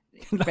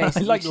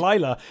 Like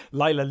Lila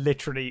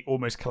literally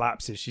almost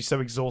collapses. She's so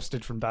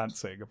exhausted from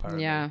dancing,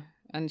 apparently. Yeah,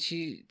 and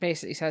she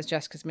basically says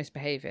Jessica's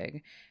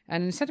misbehaving.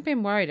 And instead of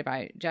being worried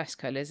about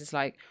Jessica, Liz is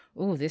like,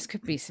 "Oh, this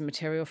could be some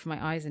material for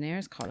my eyes and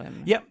ears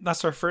column." Yep,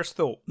 that's her first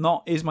thought.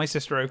 Not, is my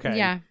sister okay?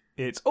 Yeah.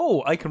 It's,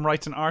 oh, I can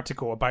write an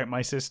article about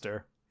my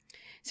sister.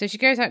 So she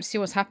goes out to see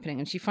what's happening,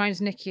 and she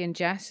finds Nikki and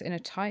Jess in a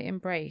tight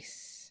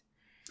embrace.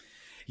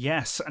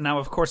 Yes, now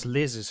of course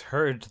Liz has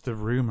heard the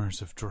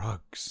rumours of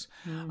drugs.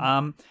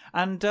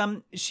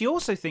 And she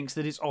also thinks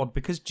that it's odd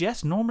because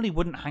Jess normally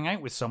wouldn't hang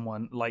out with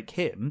someone like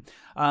him,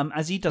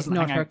 as he doesn't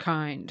hang out... Not her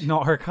kind.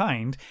 Not her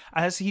kind,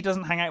 as he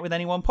doesn't hang out with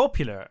anyone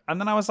popular.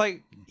 And then I was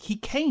like, he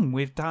came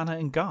with Dana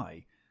and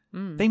Guy.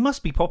 They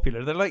must be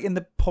popular. They're like in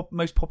the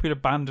most popular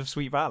band of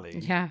Sweet Valley.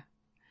 Yeah.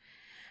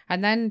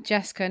 And then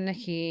Jessica and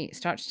Nikki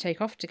start to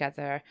take off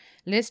together.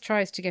 Liz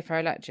tries to give her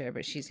a lecture,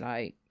 but she's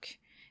like...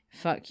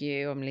 "Fuck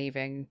you, I'm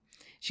leaving."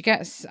 She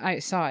gets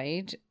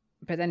outside,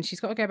 but then she's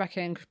got to go back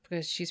in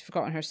because she's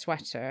forgotten her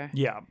sweater.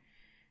 Yeah.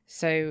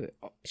 So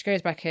she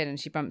goes back in and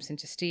she bumps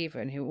into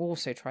Stephen, who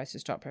also tries to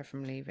stop her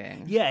from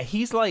leaving. Yeah,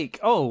 he's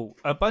like, "Oh,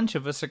 a bunch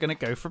of us are going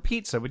to go for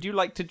pizza. Would you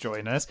like to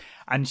join us?"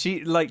 And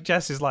she, like,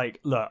 Jess is like,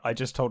 "Look, I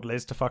just told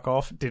Liz to fuck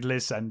off. Did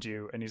Liz send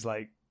you?" And he's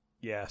like,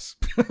 "Yes."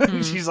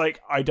 She's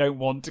like, "I don't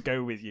want to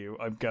go with you.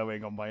 I'm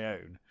going on my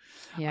own."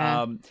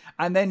 Yeah.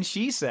 And then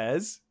she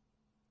says...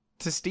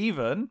 to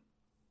Stephen,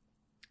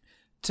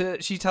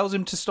 she tells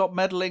him to stop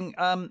meddling.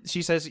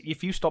 She says,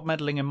 "If you stop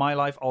meddling in my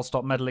life, I'll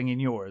stop meddling in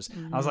yours."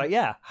 I was like,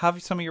 "Yeah,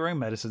 have some of your own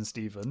medicine,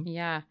 Stephen."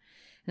 Yeah.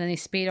 And then they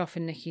speed off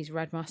in Nikki's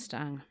red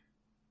Mustang.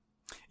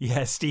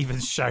 Yeah,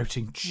 Stephen's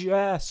shouting,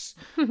 "Jess!"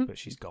 But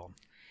she's gone.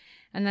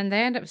 And then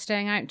they end up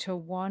staying out till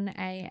 1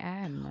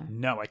 a.m.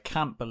 No, I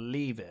can't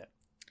believe it.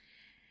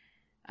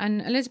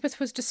 And Elizabeth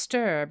was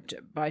disturbed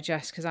by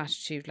Jessica's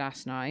attitude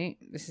last night.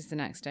 This is the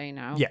next day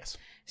now. Yes.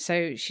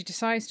 So she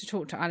decides to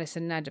talk to Alice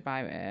and Ned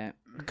about it.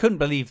 I couldn't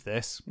believe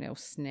this. Little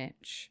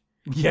snitch.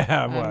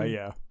 Yeah, well,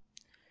 yeah.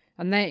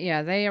 And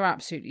they are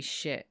absolutely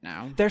shit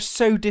now. They're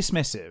so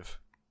dismissive.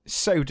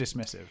 So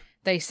dismissive.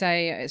 They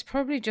say it's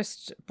probably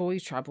just boy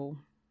trouble.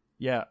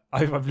 Yeah,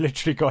 I've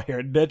literally got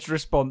here. Ned's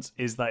response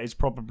is that it's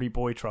probably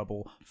boy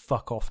trouble.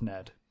 Fuck off,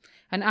 Ned.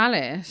 And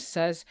Alice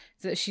says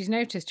that she's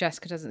noticed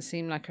Jessica doesn't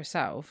seem like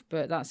herself,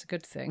 but that's a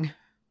good thing.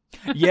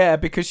 Yeah,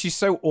 because she's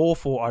so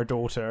awful, our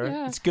daughter.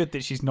 Yeah. It's good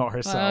that she's not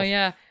herself. Oh,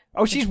 yeah.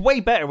 Oh, she's way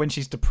better when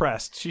she's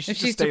depressed. She should If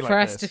just she's stay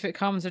depressed, like this. if it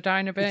calms her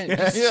down a bit,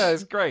 Yeah,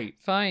 it's great.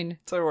 fine.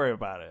 Don't worry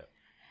about it.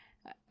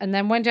 And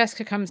then when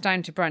Jessica comes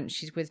down to brunch,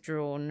 she's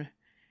withdrawn,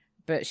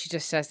 but she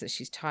just says that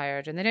she's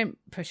tired, and they don't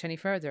push any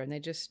further, and they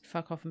just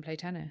fuck off and play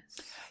tennis.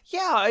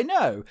 Yeah, I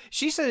know.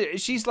 She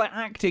says she's like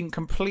acting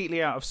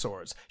completely out of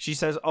sorts. She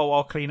says, "Oh,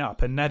 I'll clean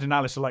up," and Ned and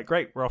Alice are like,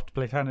 "Great, we're off to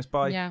play tennis.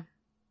 Bye." Yeah.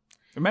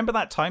 Remember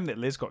that time that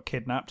Liz got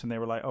kidnapped, and they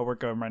were like, "Oh, we're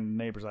going around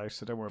the neighbour's house,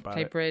 so don't worry about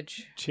Play it."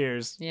 bridge.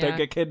 Cheers. Yeah. Don't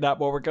get kidnapped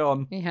while we're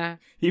gone. Yeah.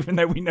 Even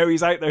though we know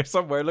he's out there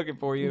somewhere looking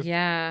for you.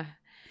 Yeah.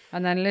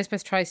 And then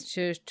Elizabeth tries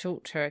to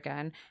talk to her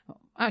again.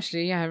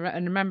 Actually, yeah,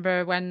 and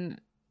remember when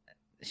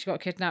she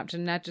got kidnapped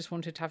and Ned just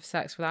wanted to have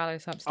sex with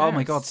Alice upstairs? Oh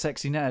my God,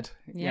 sexy Ned.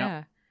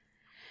 Yeah.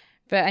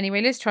 But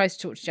anyway, Liz tries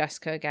to talk to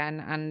Jessica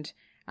again and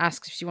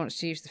asks if she wants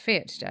to use the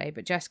Fiat today,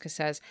 but Jessica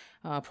says,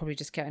 "Oh, I'll probably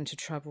just get into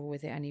trouble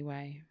with it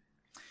anyway."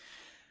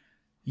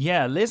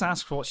 Yeah, Liz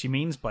asks what she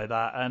means by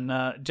that,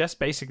 and Jess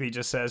basically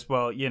just says,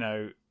 "Well, you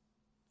know,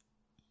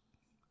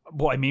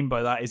 what I mean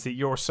by that is that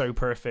you're so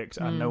perfect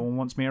and no one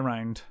wants me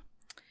around."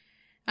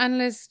 And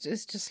Liz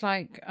is just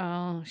like,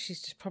 oh,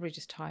 she's just probably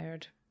just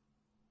tired.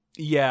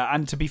 Yeah,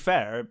 and to be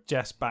fair,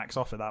 Jess backs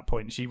off at that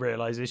point. She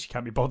realises she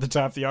can't be bothered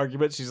to have the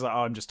argument. She's like, "Oh,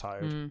 I'm just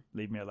tired.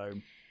 Leave me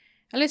alone."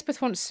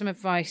 Elizabeth wants some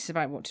advice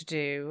about what to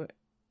do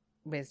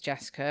with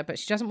Jessica, but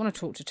she doesn't want to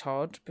talk to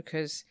Todd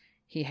because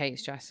he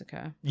hates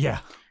Jessica. Yeah.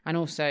 And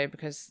also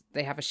because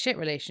they have a shit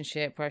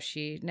relationship where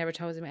she never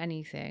tells him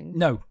anything.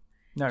 No,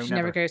 She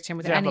never goes to him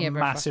with they any have of a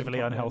her massively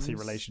fucking unhealthy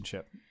problems.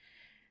 relationship.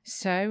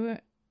 So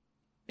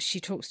she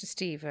talks to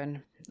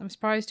Stephen. I'm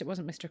surprised it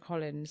wasn't Mr.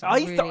 Collins. I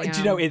really thought, do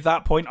you know, am. at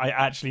that point, I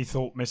actually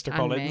thought Mr. And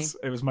Collins.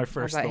 It was my I was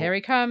first like, thought. here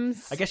he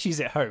comes. I guess she's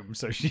at home,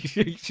 so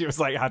she was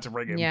like, had to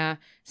ring him. Yeah.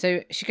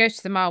 So she goes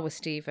to the mall with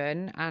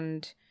Stephen,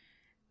 and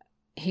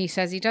he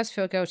says he does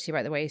feel guilty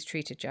about the way he's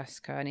treated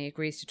Jessica, and he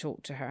agrees to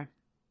talk to her.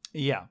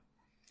 Yeah.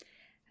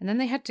 And then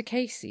they head to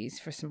Casey's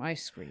for some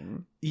ice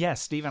cream. Yeah,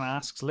 Stephen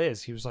asks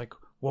Liz, he was like,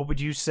 what would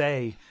you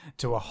say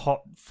to a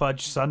hot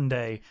fudge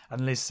sundae?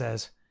 And Liz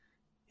says,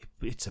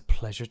 it's a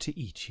pleasure to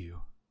eat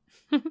you.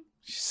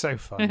 She's so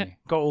funny.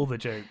 Got all the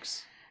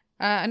jokes.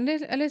 And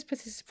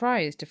Elizabeth is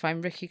surprised to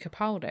find Ricky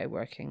Capaldo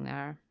working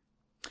there.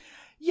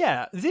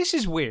 Yeah, this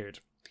is weird.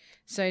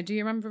 So, do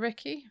you remember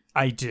Ricky?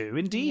 I do,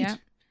 indeed. Yeah.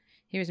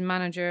 He was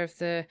manager of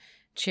the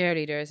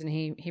cheerleaders, and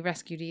he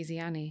rescued Easy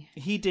Annie.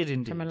 He did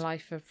indeed. From a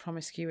life of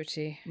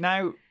promiscuity.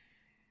 Now,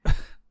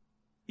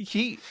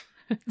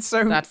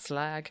 so that's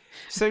slag.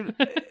 So,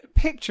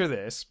 picture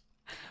this.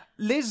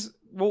 Liz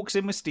walks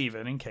in with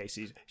Stephen in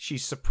Casey's.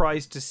 She's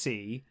surprised to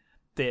see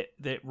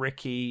that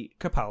Ricky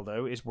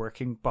Capaldo is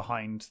working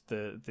behind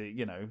the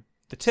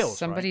tills.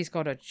 Somebody's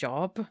got a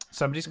job.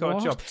 Somebody's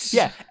got a job.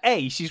 Yeah,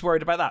 she's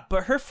worried about that.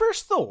 But her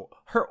first thought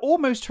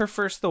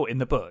in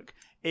the book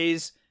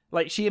is,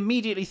 like, she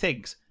immediately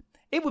thinks,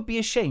 it would be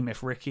a shame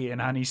if Ricky and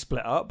Annie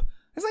split up.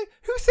 It's like,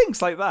 who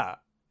thinks like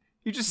that?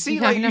 You just see,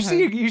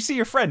 you see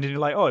your friend and you're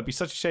like, oh, it'd be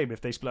such a shame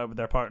if they split up with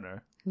their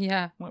partner.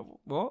 Yeah.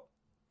 What?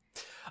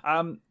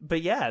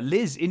 But yeah,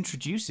 Liz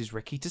introduces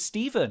Ricky to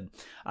Stephen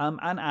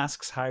and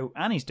asks how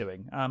Annie's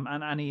doing.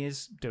 And Annie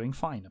is doing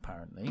fine,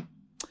 apparently.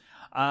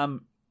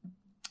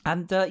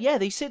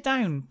 They sit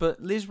down,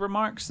 but Liz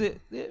remarks that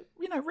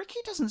Ricky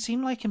doesn't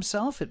seem like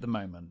himself at the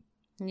moment.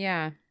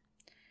 Yeah.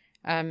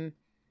 And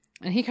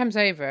he comes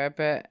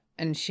over,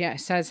 and she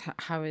says,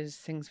 how is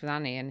things with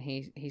Annie? And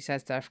he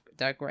says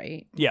they're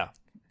great. Yeah.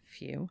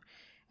 Few.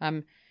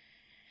 And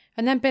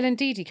then Bill and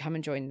Dee Dee come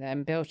and join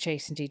them, Bill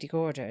Chase and Dee Dee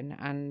Gordon,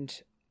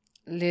 and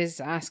Liz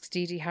asks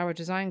Dee Dee how her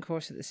design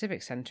course at the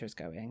Civic Centre is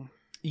going.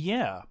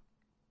 Yeah.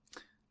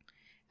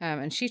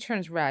 And she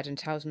turns red and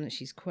tells him that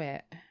she's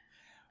quit.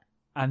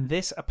 And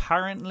this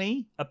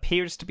apparently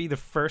appears to be the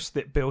first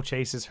that Bill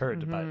Chase has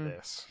heard about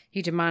this.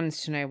 He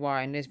demands to know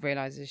why, and Liz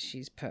realises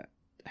she's put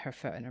her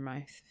foot in her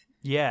mouth.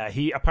 Yeah,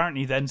 he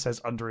apparently then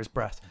says under his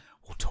breath,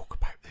 we'll talk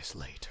about this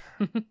later.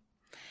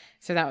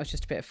 So that was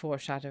just a bit of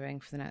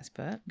foreshadowing for the next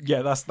book.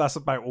 Yeah, that's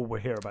about all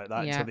we'll hear about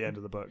that until the end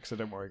of the book, so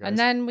don't worry, guys. And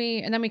then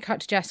we cut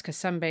to Jessica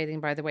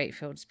sunbathing by the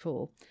Wakefields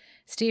pool.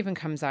 Stephen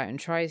comes out and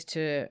tries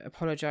to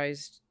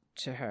apologise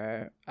to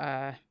her.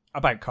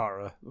 About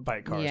Cara's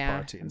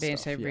party and being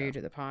stuff. so rude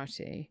at the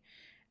party.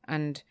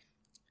 And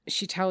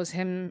she tells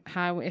him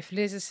how if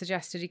Liz had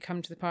suggested he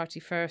come to the party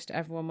first,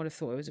 everyone would have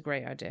thought it was a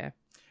great idea.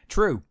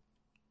 True.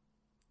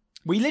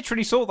 We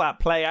literally saw that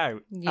play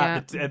out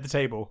at the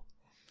table.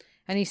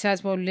 And he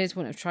says, well, Liz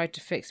wouldn't have tried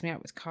to fix me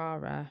up with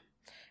Cara.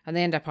 And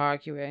they end up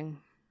arguing.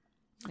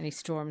 And he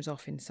storms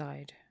off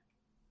inside.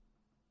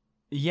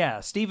 Yeah,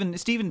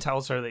 Stephen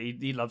tells her that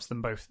he loves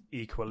them both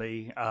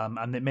equally,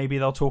 and that maybe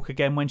they'll talk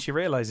again when she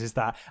realises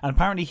that. And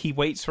apparently he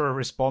waits for a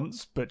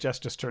response, but Jess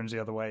just turns the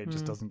other way and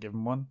just doesn't give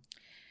him one.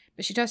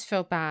 But she does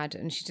feel bad,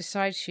 and she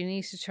decides she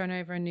needs to turn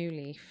over a new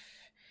leaf.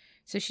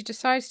 So she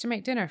decides to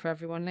make dinner for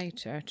everyone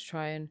later to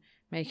try and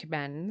make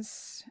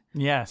amends.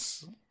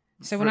 Yes.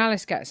 So when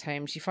Alice gets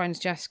home, she finds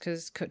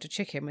Jessica's cooked a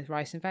chicken with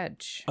rice and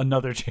veg.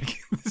 Another chicken.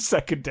 The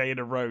second day in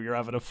a row you're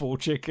having a full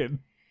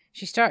chicken.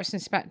 She starts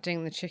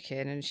inspecting the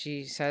chicken and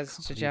she says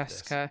to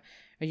Jessica,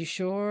 are you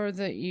sure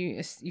that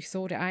you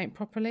thought it out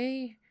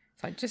properly?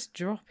 It's like, just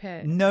drop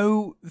it.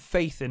 No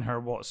faith in her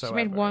whatsoever.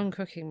 She made one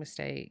cooking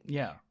mistake.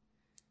 Yeah.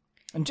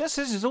 And Jess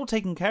says it's all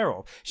taken care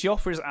of. She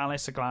offers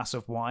Alice a glass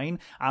of wine.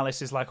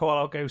 Alice is like, oh,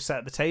 I'll go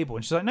set the table.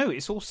 And she's like, no,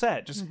 it's all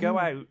set. Just go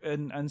out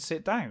and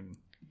sit down.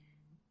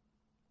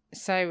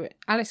 So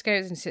Alice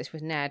goes and sits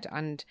with Ned,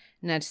 and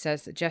Ned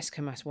says that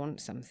Jessica must want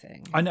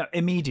something. I know,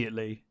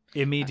 immediately.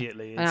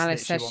 And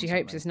Alice says she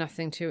hopes it's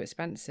nothing too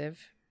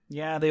expensive.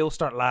 Yeah, they all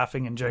start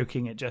laughing and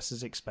joking at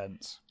Jess's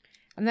expense.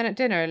 And then at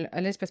dinner,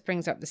 Elizabeth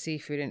brings up the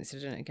seafood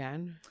incident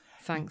again.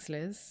 Thanks,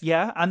 Liz.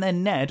 Yeah, and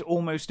then Ned,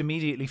 almost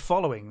immediately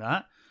following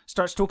that,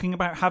 starts talking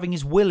about having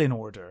his will in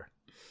order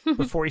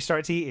before he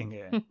starts eating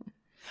it.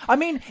 I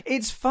mean,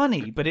 it's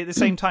funny, but at the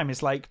same time,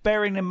 it's like,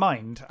 bearing in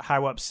mind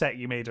how upset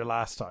you made her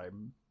last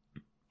time.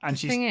 And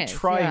she's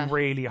trying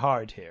really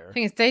hard here. The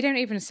thing is, they don't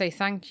even say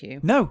thank you.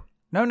 No.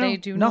 They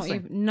do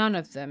nothing. None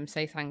of them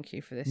say thank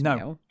you for this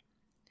meal.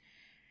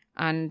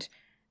 And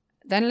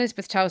then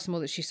Elizabeth tells them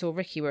all that she saw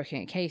Ricky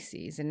working at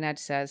Casey's, and Ned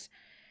says,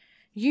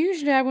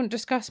 usually I wouldn't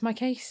discuss my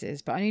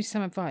cases, but I need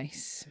some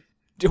advice.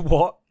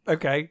 What?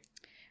 Okay.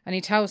 And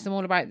he tells them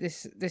all about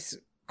this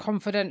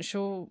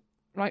confidential,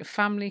 like,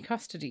 family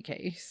custody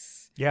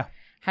case. Yeah.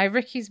 How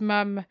Ricky's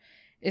mum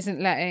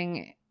isn't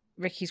letting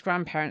Ricky's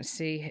grandparents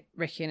see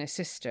Ricky and his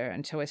sister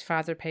until his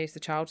father pays the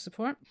child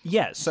support.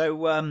 Yeah,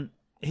 so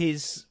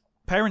his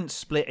parents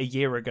split a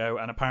year ago,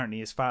 and apparently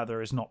his father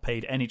has not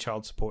paid any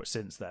child support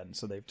since then.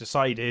 So they've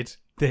decided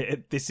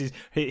that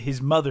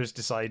his mother's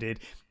decided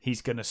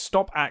she's going to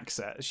stop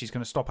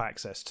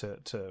access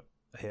to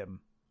him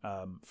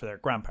for their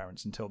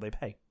grandparents until they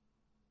pay.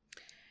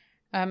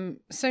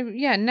 So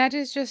yeah, Ned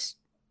is just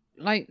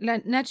like,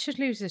 Ned should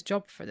lose his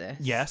job for this.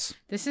 Yes.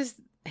 This is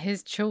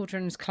his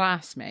children's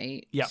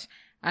classmate. Yeah.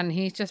 And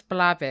he's just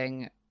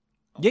blabbing.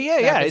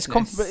 Yeah. It's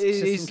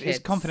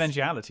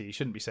confidentiality. He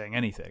shouldn't be saying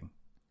anything.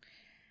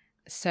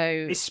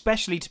 So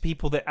especially to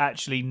people that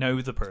actually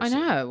know the person.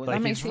 I know, like,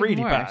 that makes it's it really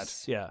even bad.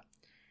 worse. Yeah.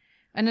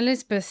 And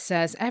Elizabeth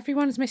says,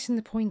 everyone's missing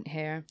the point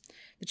here.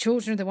 The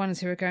children are the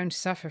ones who are going to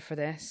suffer for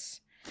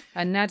this.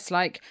 And Ned's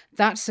like,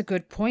 that's a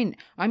good point.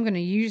 I'm going to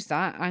use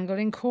that angle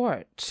in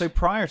court. So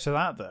prior to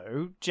that,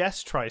 though,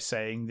 Jess tries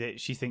saying that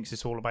she thinks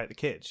it's all about the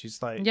kids.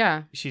 She's like,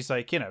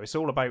 it's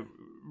all about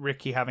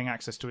Ricky having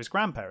access to his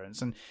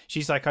grandparents. And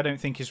she's like, I don't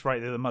think it's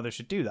right that the mother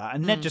should do that.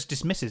 And Ned just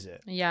dismisses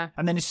it. Yeah.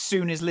 And then as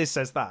soon as Liz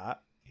says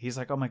that, he's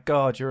like, oh my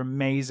God, you're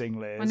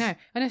amazing, Liz. I know.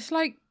 And it's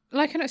like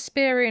an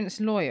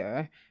experienced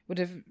lawyer would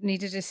have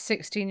needed his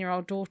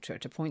 16-year-old daughter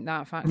to point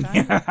that fact out.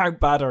 Yeah, how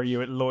bad are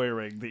you at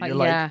lawyering that you're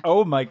like,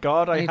 oh my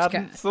God, I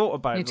hadn't thought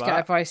about that. I need to get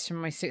advice from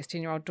my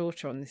 16-year-old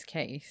daughter on this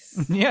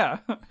case. Yeah.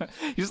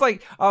 He's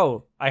like,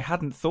 oh, I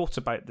hadn't thought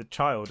about the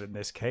child in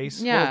this case.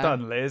 Yeah. Well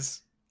done,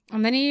 Liz.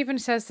 And then he even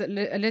says that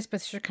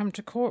Elizabeth should come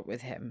to court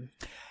with him.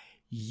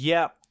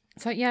 Yep.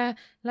 It's like, yeah,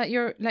 let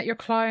your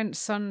client's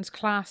son's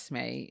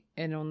classmate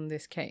in on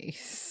this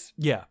case.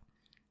 Yeah.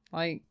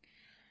 Like,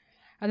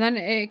 and then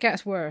it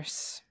gets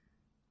worse.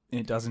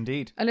 It does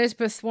indeed.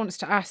 Elizabeth wants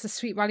to ask the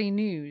Sweet Valley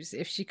News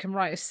if she can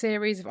write a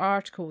series of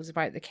articles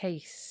about the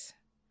case.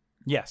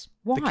 Yes.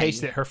 Why? The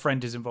case that her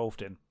friend is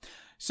involved in.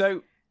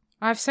 So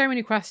I have so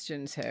many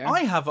questions here.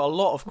 I have a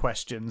lot of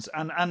questions,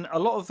 and a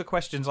lot of the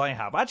questions I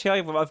have...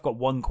 Actually, I've got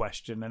one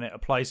question, and it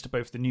applies to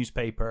both the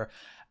newspaper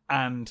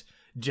and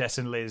Jess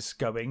and Liz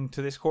going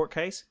to this court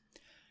case.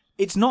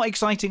 It's not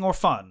exciting or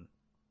fun.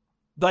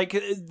 Like,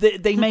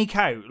 they make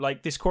out,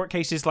 like, this court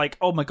case is like,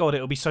 oh my God,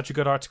 it'll be such a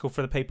good article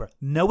for the paper.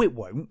 No, it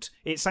won't.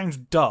 It sounds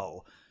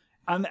dull.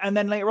 And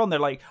then later on, they're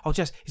like, oh,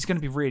 Jess, it's going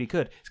to be really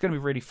good. It's going to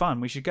be really fun.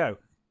 We should go.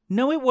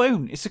 No, it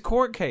won't. It's a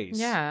court case.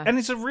 Yeah. And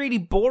it's a really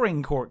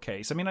boring court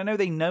case. I mean, I know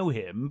they know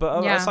him,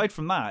 but aside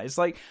from that, it's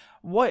like,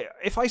 what?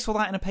 If I saw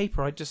that in a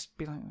paper, I'd just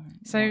be like...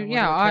 So,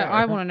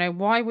 I want to know,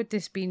 why would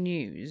this be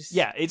news?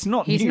 Yeah, it's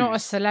not news. He's not a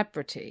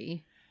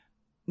celebrity.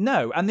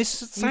 No, and this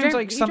sounds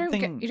like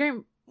something... You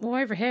don't... Well,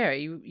 over here,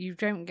 you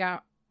don't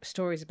get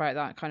stories about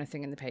that kind of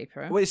thing in the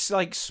paper. Well, it's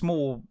like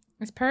small...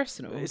 It's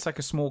personal. It's like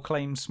a small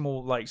claim,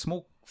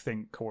 small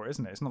thing court,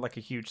 isn't it? It's not like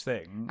a huge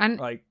thing. And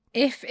like,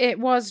 if it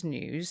was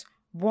news,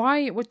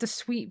 why would the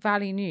Sweet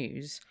Valley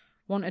News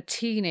want a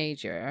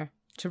teenager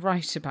to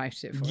write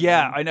about it for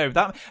them? I know.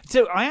 that.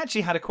 So I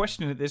actually had a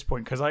question at this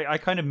point, because I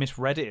kind of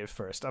misread it at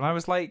first. And I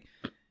was like...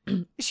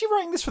 Is she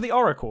writing this for the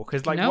Oracle?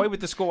 Because, like, why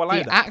would the school allow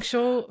that? The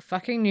actual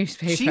fucking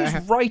newspaper. She's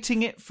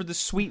writing it for the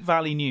Sweet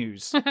Valley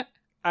News.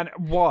 And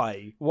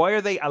why? Why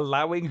are they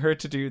allowing her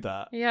to do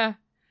that? Yeah.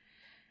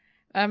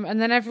 And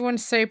then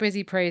everyone's so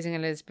busy praising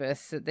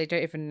Elizabeth that they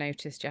don't even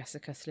notice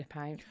Jessica slip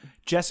out.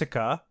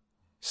 Jessica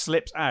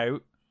slips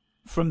out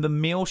from the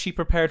meal she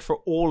prepared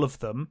for all of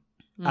them,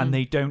 and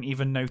they don't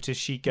even notice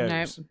she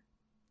goes. Nope.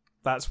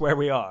 That's where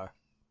we are.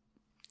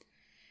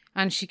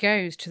 And she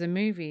goes to the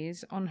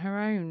movies on her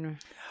own.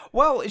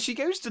 Well, she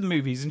goes to the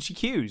movies and she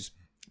queues.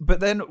 But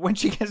then when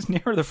she gets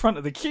nearer the front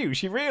of the queue,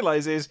 she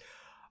realises,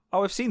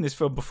 oh, I've seen this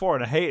film before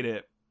and I hated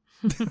it.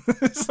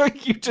 It's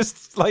like, you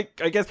just,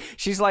 like, I guess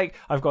she's like,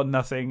 I've got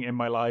nothing in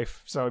my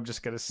life, so I'm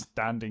just going to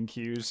stand in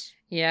queues.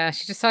 Yeah,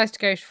 she decides to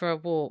go for a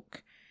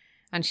walk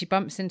and she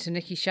bumps into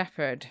Nicky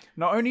Shepherd.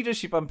 Not only does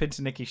she bump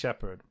into Nicky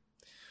Shepherd,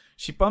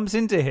 she bumps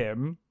into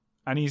him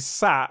and he's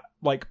sat,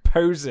 like,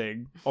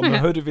 posing on the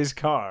hood of his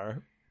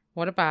car.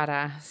 What a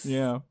badass.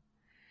 Yeah.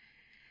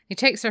 He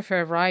takes her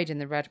for a ride in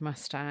the red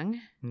Mustang.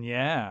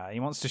 Yeah, he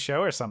wants to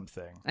show her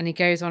something. And he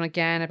goes on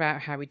again about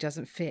how he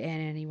doesn't fit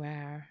in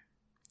anywhere.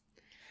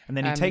 And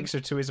then he takes her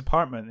to his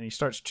apartment and he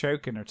starts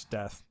choking her to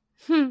death.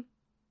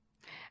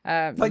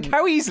 Like,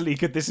 how easily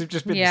could this have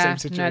just been the same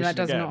situation? No, that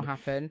does again? not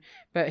happen.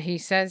 But he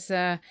says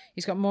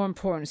he's got more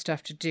important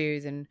stuff to do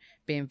than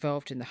be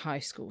involved in the high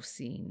school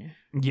scene.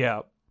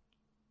 Yeah.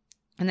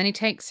 And then he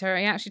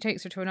actually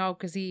takes her to an old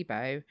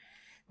gazebo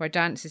where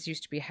dances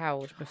used to be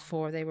held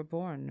before they were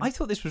born. I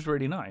thought this was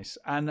really nice.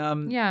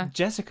 And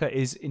Jessica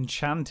is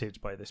enchanted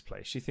by this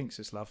place. She thinks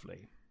it's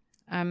lovely.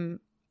 And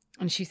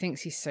she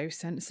thinks he's so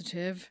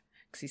sensitive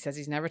because he says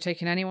he's never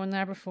taken anyone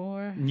there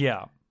before.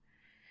 Yeah.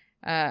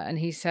 And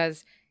he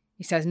says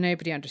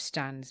nobody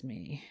understands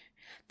me.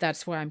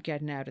 That's why I'm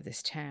getting out of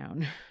this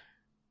town.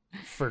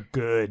 For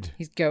good.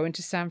 He's going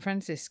to San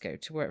Francisco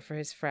to work for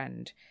his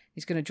friend.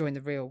 He's going to join the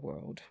real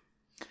world.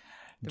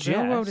 The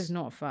real world is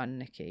not fun,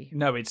 Nikki.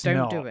 No, it's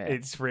not. Don't do it.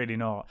 It's really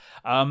not.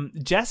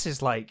 Jess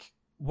is like,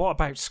 what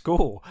about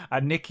school?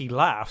 And Nikki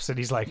laughs and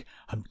he's like,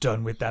 I'm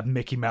done with that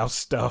Mickey Mouse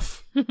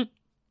stuff.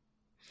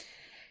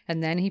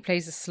 And then he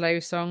plays a slow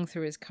song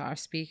through his car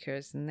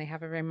speakers and they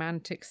have a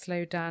romantic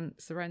slow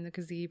dance around the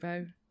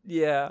gazebo.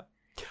 Yeah.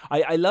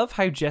 I love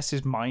how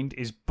Jess's mind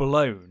is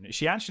blown.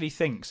 She actually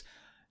thinks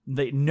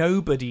that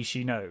nobody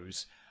she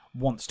knows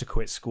wants to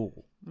quit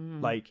school.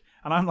 Like,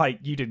 and I'm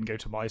like, you didn't go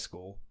to my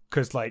school.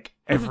 Because, like,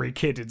 every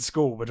kid in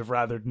school would have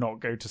rather not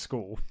go to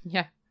school.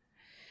 Yeah.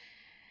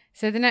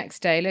 So the next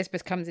day,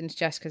 Elizabeth comes into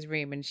Jessica's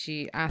room and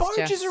she asks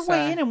barges her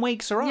way in and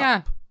wakes her up.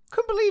 Yeah.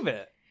 Couldn't believe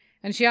it.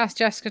 And she asked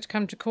Jessica to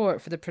come to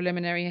court for the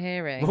preliminary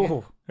hearing.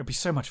 Oh, It'd be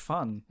so much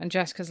fun. And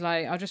Jessica's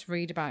like, I'll just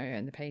read about it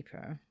in the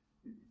paper.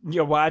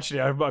 Yeah, well,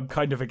 actually, I'm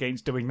kind of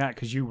against doing that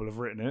because you will have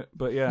written it.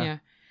 But yeah. Yeah.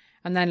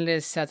 And then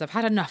Liz says, I've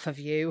had enough of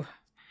you.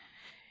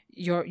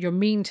 You're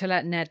mean to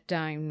let Ned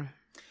down.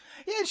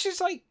 Yeah, and she's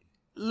like,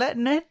 let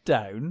Ned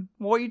down?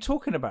 What are you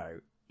talking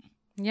about?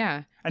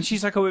 Yeah. And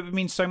she's like, oh, it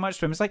means so much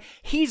to him. It's like,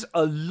 he's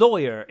a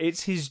lawyer.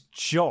 It's his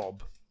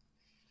job.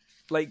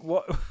 Like,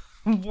 what?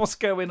 What's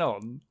going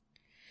on?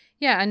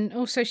 Yeah, and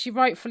also she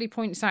rightfully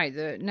points out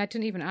that Ned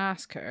didn't even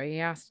ask her.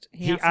 He asked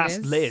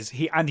Liz.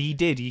 He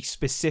did. He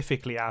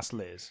specifically asked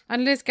Liz.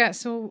 And Liz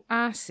gets all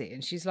arsey,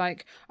 and she's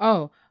like,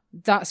 oh,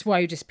 that's why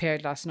you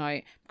disappeared last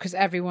night, because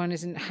everyone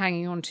isn't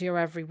hanging on to your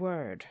every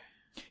word.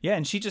 Yeah,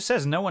 and she just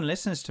says, no one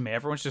listens to me.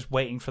 Everyone's just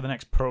waiting for the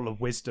next pearl of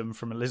wisdom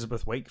from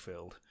Elizabeth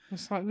Wakefield.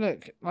 It's like,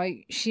 look,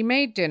 like, she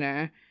made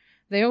dinner.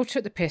 They all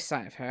took the piss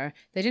out of her.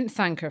 They didn't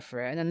thank her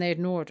for it, and then they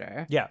ignored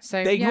her. Yeah,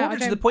 so they ignored her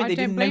to the point they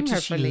didn't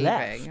notice she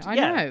left. I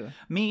know.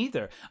 Me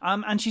either.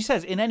 And she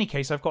says, in any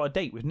case, I've got a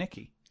date with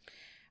Nikki.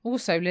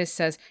 Also, Liz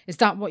says, is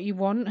that what you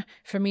want,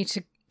 for me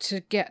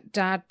to get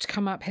Dad to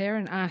come up here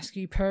and ask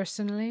you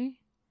personally?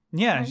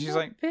 Yeah, she's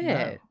like,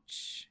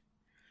 bitch.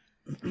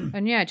 No.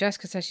 And yeah,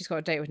 Jessica says she's got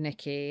a date with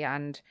Nikki,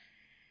 and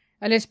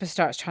Elizabeth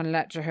starts trying to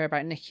lecture her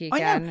about Nikki again.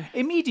 I know.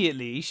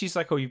 Immediately, she's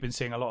like, oh, you've been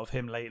seeing a lot of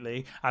him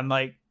lately, and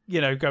like, you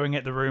know, going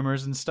at the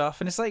rumours and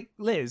stuff. And it's like,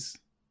 Liz,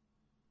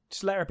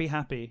 just let her be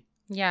happy.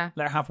 Yeah.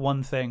 Let her have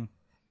one thing.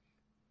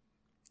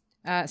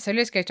 So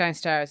Liz goes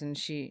downstairs and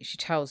she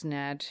tells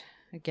Ned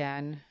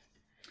again.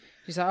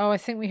 She's like, oh, I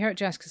think we hurt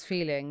Jessica's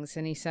feelings.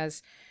 And he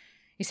says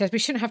we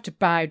shouldn't have to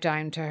bow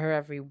down to her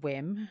every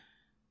whim.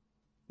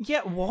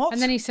 Yeah, what?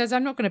 And then he says,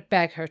 I'm not going to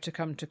beg her to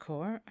come to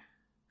court.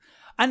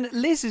 And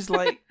Liz is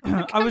like,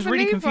 I was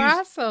really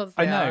confused.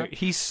 I know,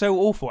 he's so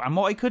awful. And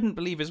what I couldn't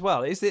believe as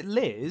well is that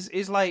Liz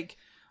is like,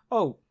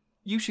 oh,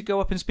 you should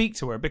go up and speak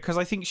to her because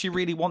I think she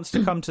really wants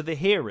to come to the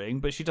hearing,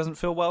 but she doesn't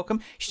feel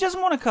welcome. She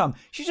doesn't want to come.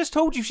 She just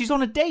told you she's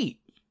on a date.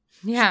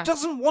 Yeah. She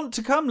doesn't want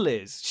to come,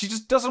 Liz. She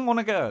just doesn't want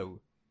to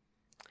go.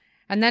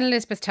 And then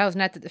Elizabeth tells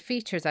Ned that the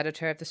features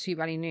editor of the Sweet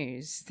Valley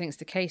News thinks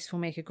the case will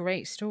make a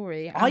great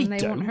story and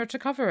they want her to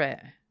cover it.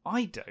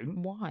 I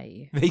don't.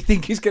 Why? They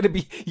think it's going to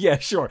be... Yeah,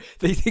 sure.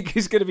 They think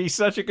it's going to be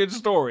such a good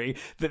story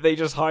that they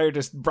just hired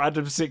a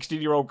random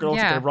 16-year-old girl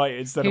to go write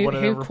it instead of one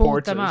of their reporters. Who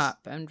called them up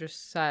and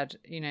just said,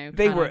 you know,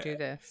 can I do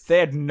this? They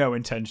had no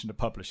intention of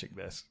publishing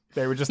this.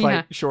 They were just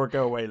like, sure,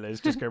 go away, Liz.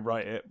 Just go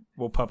write it.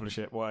 We'll publish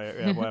it.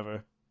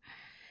 Whatever.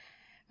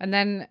 And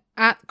then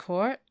at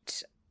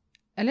court,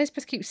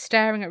 Elizabeth keeps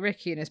staring at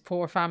Ricky and his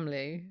poor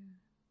family.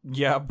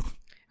 Yeah.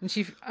 And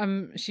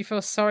she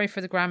feels sorry for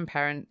the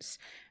grandparents.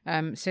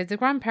 So the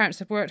grandparents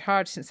have worked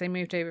hard since they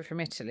moved over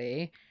from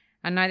Italy,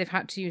 and now they've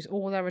had to use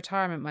all their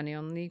retirement money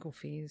on legal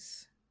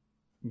fees.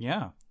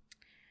 Yeah.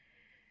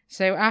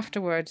 So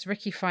afterwards,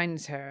 Ricky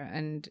finds her,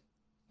 and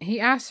he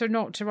asks her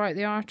not to write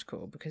the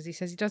article because he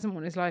says he doesn't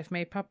want his life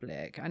made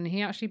public, and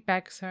he actually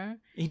begs her.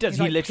 He does.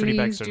 He literally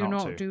begs her not to.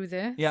 Please do not do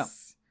this.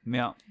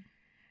 Yeah.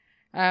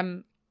 Yeah.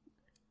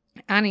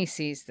 Annie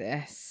sees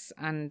this,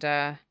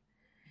 and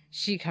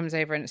she comes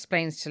over and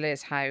explains to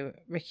Liz how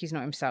Ricky's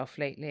not himself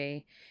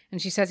lately.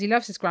 And she says he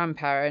loves his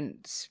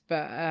grandparents,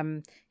 but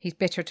he's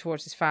bitter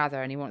towards his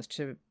father and he wants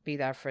to be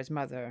there for his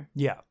mother.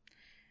 Yeah.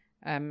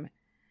 And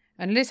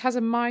Liz has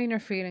a minor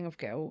feeling of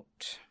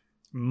guilt.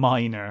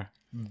 Minor.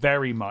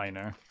 Very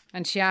minor.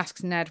 And she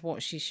asks Ned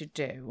what she should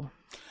do.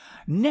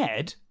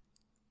 Ned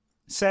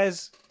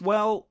says,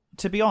 well,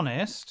 to be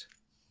honest,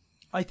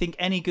 I think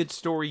any good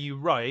story you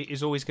write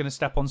is always going to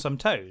step on some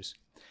toes.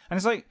 And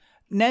it's like,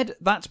 Ned,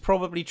 that's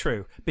probably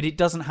true, but it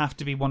doesn't have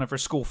to be one of her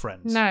school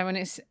friends. No, and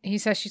he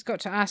says she's got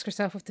to ask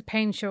herself if the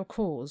pain she'll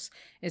cause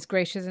is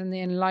greater than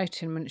the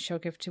enlightenment she'll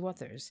give to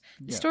others.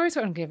 The story's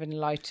not going to give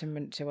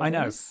enlightenment to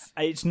others.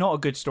 I know. It's not a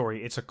good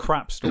story. It's a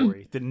crap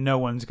story that no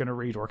one's going to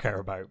read or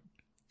care about.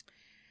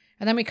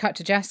 And then we cut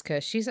to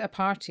Jessica. She's at a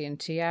party in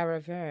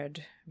Tierra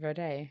Verde.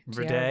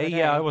 Verde?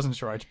 Yeah, I wasn't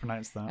sure how to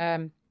pronounce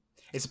that.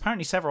 It's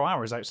apparently several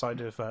hours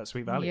outside of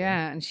Sweet Valley.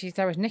 Yeah, and she's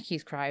there with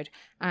Nikki's crowd,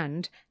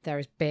 and there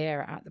is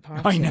beer at the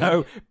party. I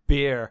know,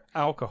 beer,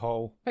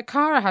 alcohol. But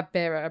Cara had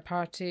beer at a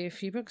party a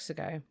few books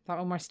ago. That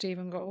one where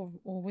Stephen got all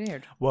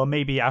weird. Well,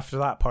 maybe after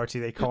that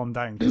party they calmed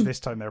down, because this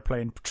time they're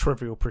playing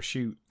Trivial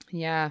Pursuit.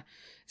 Yeah,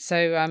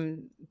 so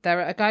they're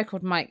at a guy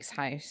called Mike's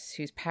house,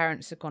 whose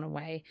parents have gone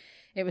away.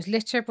 It was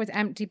littered with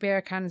empty beer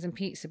cans and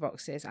pizza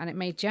boxes, and it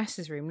made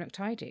Jess's room look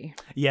tidy.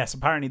 Yes,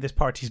 apparently this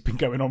party's been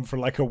going on for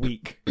like a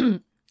week.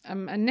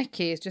 And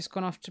Nikki has just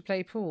gone off to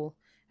play pool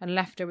and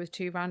left her with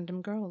two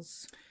random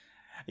girls.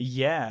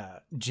 Yeah,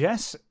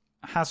 Jess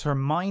has her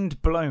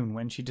mind blown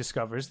when she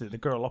discovers that the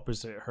girl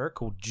opposite her,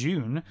 called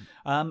June,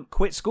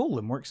 quit school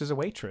and works as a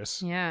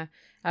waitress. Yeah,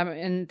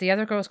 and the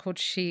other girl's called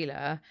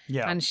Sheila.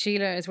 Yeah. And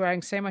Sheila is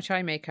wearing so much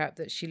eye makeup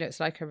that she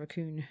looks like a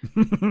raccoon.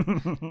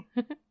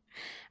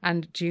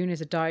 And June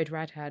is a dyed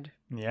redhead.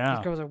 Yeah.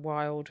 These girls are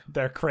wild.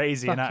 They're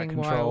crazy and out of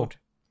control.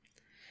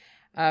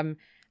 Wild.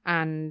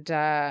 And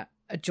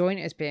a joint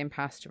is being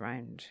passed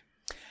around.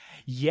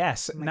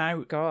 Yes.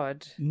 Now,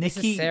 God, this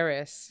Nikki- is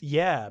serious.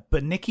 yeah,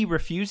 but Nikki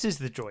refuses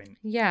the joint.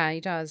 Yeah, he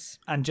does.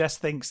 And Jess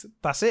thinks,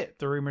 that's it.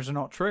 The rumors are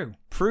not true.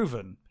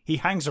 Proven. He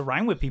hangs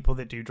around with people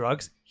that do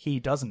drugs. He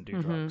doesn't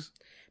do drugs.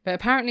 But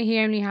apparently he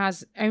only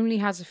has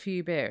a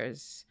few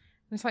beers.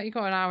 It's like you've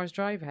got an hour's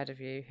drive ahead of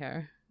you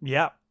here.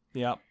 Yeah.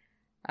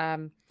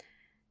 And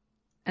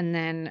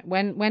then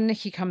when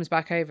Nikki comes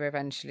back over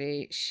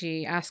eventually,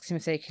 she asks him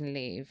if they can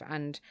leave.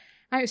 And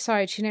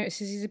outside, she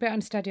notices he's a bit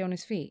unsteady on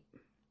his feet.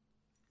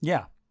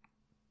 Yeah.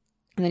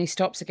 And then he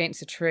stops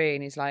against a tree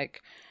and he's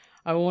like,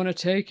 I want to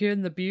take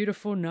in the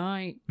beautiful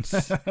night.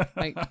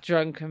 Like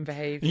drunken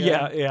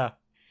behaviour. Yeah.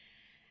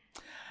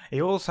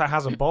 He also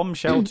has a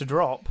bombshell to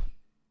drop.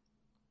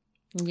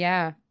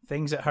 Yeah.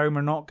 Things at home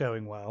are not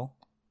going well.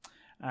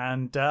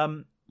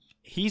 And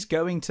he's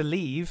going to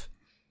leave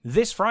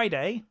this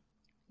Friday.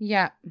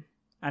 Yeah.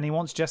 And he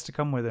wants Jess to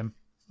come with him.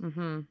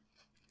 Mm-hmm.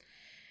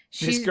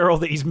 This girl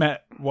that he's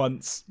met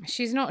once.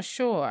 She's not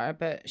sure,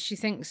 but she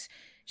thinks,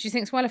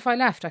 well, if I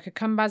left, I could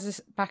come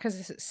back as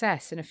a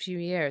success in a few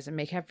years and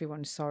make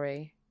everyone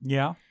sorry.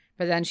 Yeah.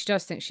 But then she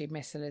does think she'd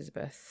miss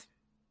Elizabeth.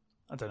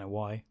 I don't know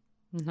why.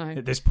 No.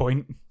 At this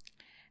point.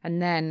 And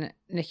then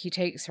Nikki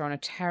takes her on a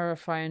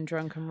terrifying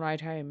drunken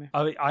ride home.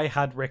 I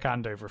had Rick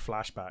Andover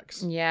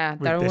flashbacks. Yeah,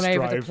 they're all this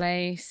over the drive.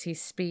 place.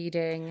 He's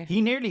speeding.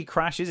 He nearly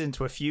crashes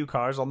into a few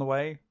cars on the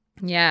way.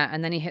 Yeah,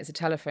 and then he hits a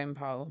telephone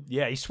pole.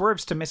 Yeah, he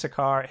swerves to miss a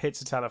car,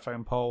 hits a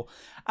telephone pole.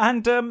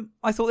 And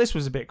I thought this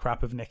was a bit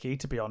crap of Nikki,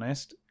 to be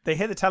honest. They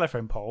hit the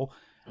telephone pole,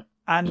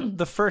 and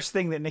the first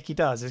thing that Nikki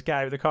does is get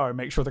out of the car and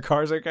make sure the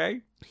car's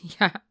okay.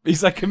 Yeah.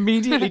 He's like,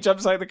 immediately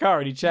jumps out of the car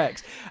and he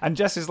checks. And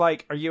Jess is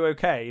like, are you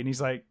okay? And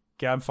he's like,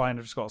 yeah, I'm fine.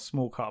 I've just got a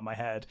small cut on my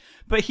head.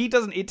 But he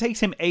doesn't, it takes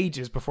him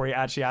ages before he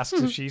actually asks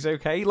if she's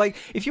okay. Like,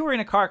 if you were in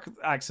a car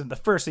accident, the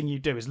first thing you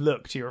do is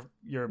look to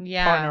your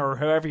partner or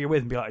whoever you're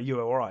with and be like, are you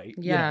all right?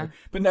 Yeah. You know?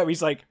 But no,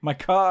 he's like, my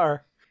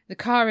car. The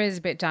car is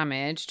a bit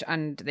damaged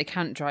and they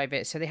can't drive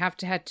it, so they have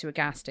to head to a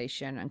gas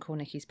station and call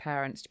Nikki's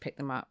parents to pick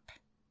them up.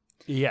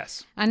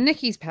 Yes. And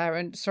Nikki's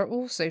parents are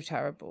also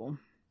terrible.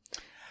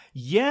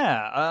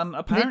 Yeah.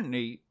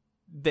 Apparently,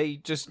 they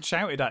just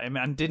shouted at him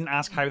and didn't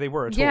ask how they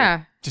were at all.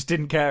 Yeah. Just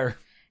didn't care.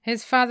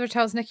 His father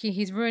tells Nikki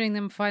he's ruining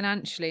them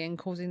financially and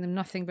causing them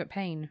nothing but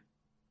pain.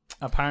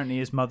 Apparently,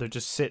 his mother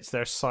just sits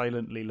there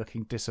silently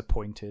looking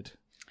disappointed.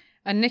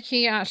 And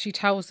Nikki actually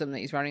tells them that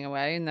he's running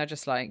away, and they're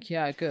just like,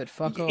 yeah, good,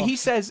 fuck off. He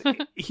says,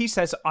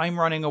 I'm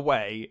running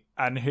away,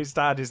 and his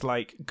dad is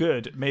like,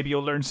 good, maybe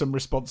you'll learn some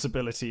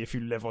responsibility if you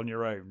live on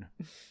your own.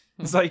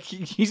 It's like,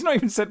 he's not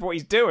even said what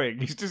he's doing.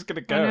 He's just going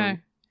to go. I know.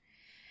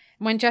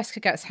 When Jessica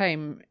gets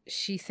home,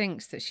 she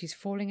thinks that she's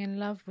falling in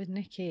love with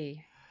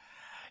Nikki.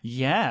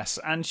 Yes,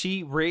 and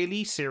she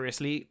really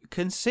seriously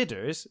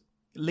considers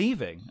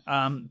leaving.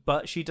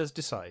 But she does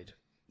decide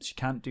she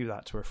can't do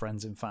that to her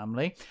friends and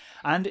family.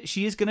 And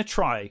she is going to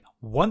try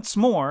once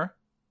more.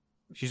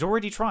 She's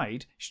already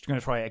tried. She's going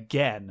to try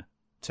again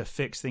to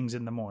fix things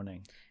in the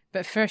morning.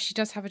 But first, she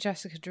does have a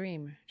Jessica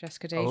daydream.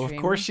 Oh, of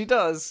course she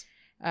does.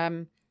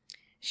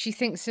 She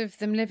thinks of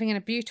them living in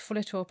a beautiful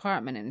little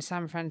apartment in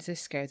San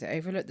Francisco that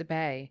overlooked the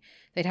bay.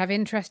 They'd have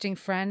interesting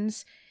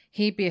friends.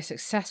 He'd be a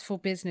successful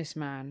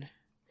businessman.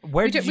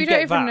 Where did you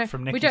get that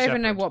from Nicky We don't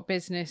even know Shepherd? what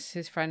business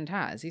his friend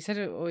has. He said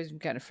it always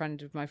getting a friend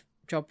of my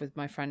job with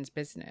my friend's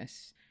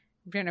business.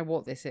 We don't know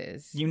what this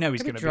is. You know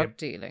he's Could going to be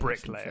dealing a or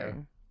bricklayer.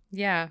 something.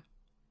 Yeah.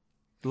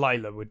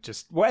 Lila would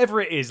just...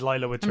 Whatever it is,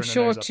 Lila would turn I'm her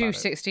sure nose up two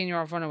at it.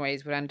 16-year-old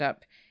runaways would end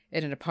up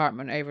in an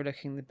apartment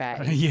overlooking the bay.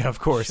 Yeah, of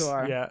course.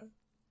 Sure. Yeah.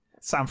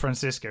 San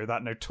Francisco,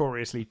 that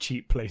notoriously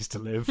cheap place to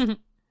live.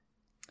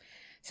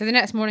 So the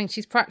next morning,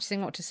 she's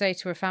practicing what to say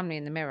to her family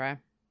in the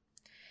mirror.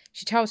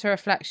 She tells her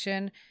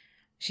reflection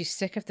she's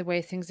sick of the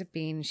way things have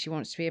been. She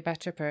wants to be a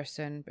better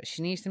person, but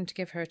she needs them to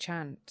give her a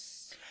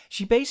chance.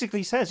 She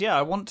basically says, yeah,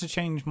 I want to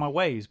change my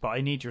ways, but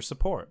I need your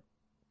support.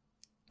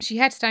 She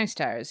heads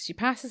downstairs. She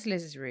passes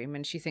Liz's room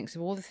and she thinks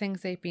of all the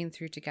things they've been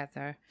through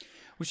together.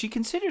 Well, she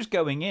considers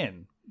going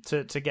in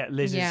to get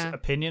Liz's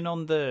opinion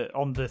on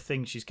the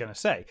thing she's going to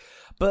say.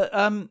 But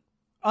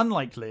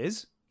unlike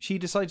Liz, she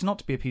decides not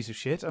to be a piece of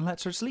shit and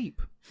lets her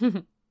sleep.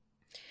 And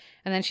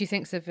then she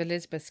thinks of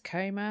Elizabeth's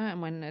coma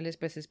and when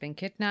Elizabeth has been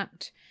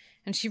kidnapped.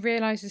 And she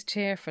realises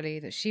tearfully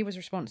that she was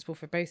responsible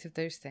for both of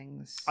those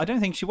things. I don't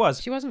think she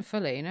was. She wasn't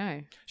fully,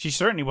 no. She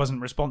certainly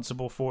wasn't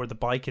responsible for the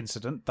bike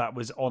incident. That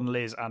was on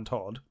Liz and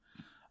Todd.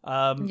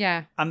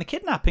 Yeah. And the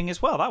kidnapping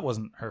as well. That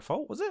wasn't her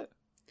fault, was it?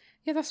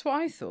 Yeah, that's what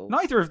I thought.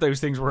 Neither of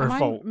those things were her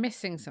fault. I'm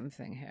missing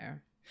something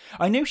here.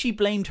 I know she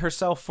blamed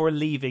herself for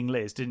leaving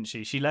Liz, didn't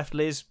she? She left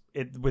Liz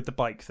with the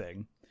bike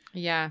thing.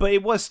 Yeah. But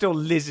it was still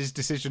Liz's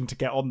decision to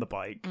get on the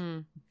bike.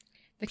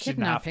 The She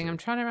didn't have kidnapping, to. I'm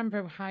trying to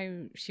remember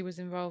how she was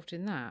involved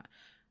in that.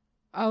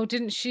 Oh,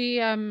 didn't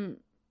she,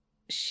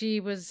 she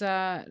was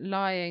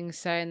lying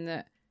saying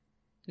that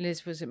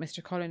Liz was at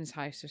Mr. Collins'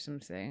 house or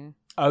something.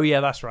 Oh,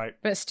 yeah, that's right.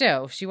 But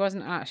still, she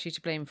wasn't actually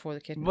to blame for the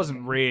It kidnapping.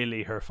 wasn't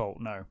really her fault,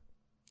 no.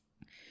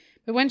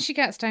 But when she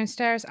gets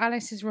downstairs,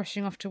 Alice is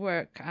rushing off to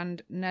work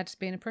and Ned's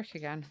being a prick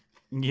again.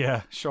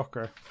 Yeah,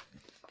 shocker.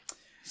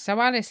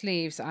 So Alice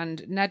leaves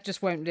and Ned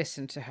just won't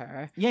listen to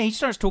her. Yeah, he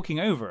starts talking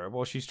over her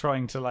while she's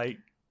trying to, like,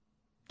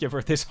 give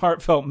her this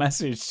heartfelt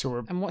message to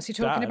her. And what's he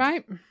talking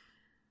about?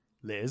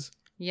 Liz.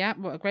 Yeah,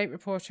 what a great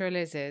reporter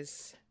Liz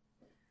is.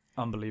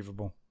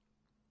 Unbelievable.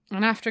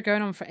 And after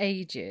going on for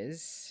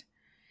ages,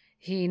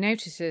 he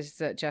notices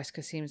that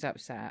Jessica seems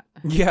upset.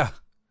 Yeah.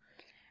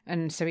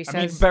 And so he says...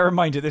 I mean, bear in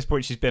mind, at this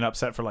point, she's been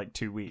upset for like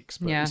 2 weeks,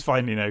 but he's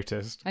finally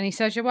noticed. And he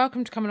says, you're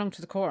welcome to come along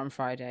to the court on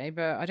Friday,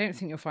 but I don't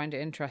think you'll find it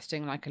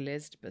interesting like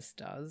Elizabeth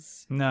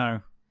does.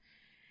 No.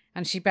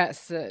 And she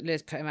bets that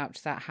Liz put him up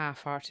to that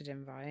half-hearted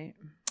invite.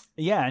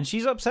 Yeah, and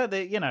she's upset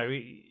that, you know,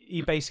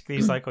 he basically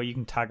is like, oh, you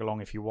can tag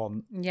along if you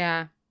want.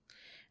 Yeah.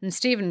 And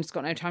Stephen's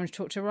got no time to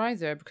talk to her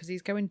either because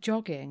he's going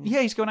jogging.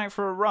 Yeah, he's going out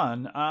for a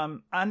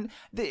run.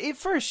 At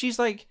first, she's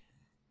like,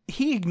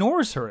 he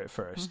ignores her at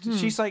first. Mm-hmm.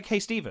 She's like, hey,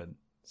 Steve.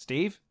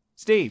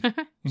 He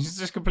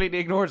just completely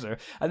ignores her.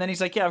 And then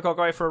he's like, yeah, I've got to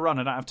go out for a run.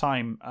 I don't have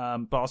time,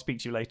 but I'll speak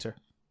to you later.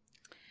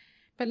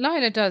 But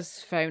Lila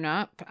does phone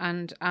up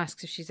and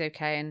asks if she's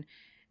okay. And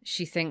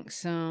she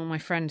thinks, oh, my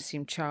friend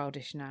seemed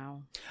childish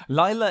now.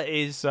 Lila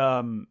is,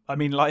 Lila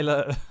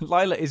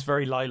is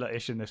very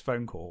Lila-ish in this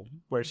phone call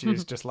where she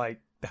is just like,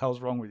 the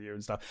hell's wrong with you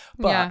and stuff.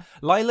 But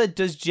Lila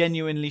does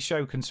genuinely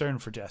show concern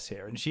for Jess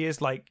here. And she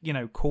is like, you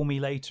know, call me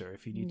later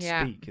if you need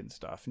to speak and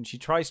stuff. And she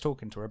tries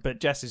talking to her, but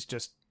Jess is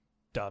just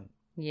done.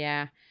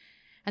 Yeah.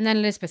 And then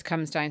Elizabeth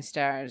comes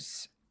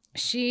downstairs.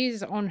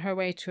 She's on her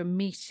way to a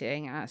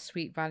meeting at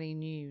Sweet Valley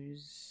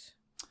News.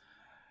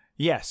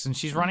 Yes, and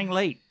she's running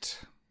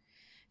late.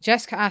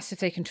 Jessica asks if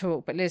they can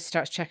talk, but Liz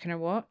starts checking her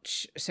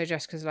watch. So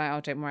Jessica's like, oh,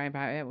 don't worry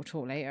about it. We'll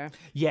talk later.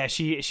 Yeah,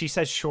 she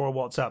says, sure,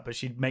 what's up? But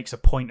she makes a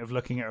point of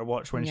looking at her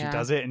watch when she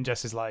does it. And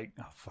Jess is like,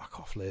 oh,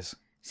 fuck off, Liz.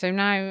 So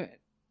now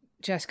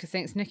Jessica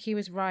thinks Nicky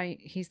was right.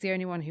 He's the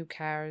only one who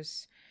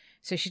cares.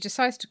 So she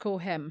decides to call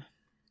him.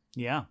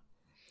 Yeah.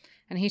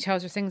 And he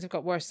tells her things have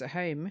got worse at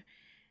home.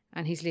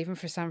 And he's leaving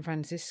for San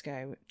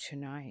Francisco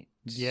tonight.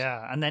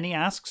 Yeah. And then he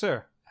asks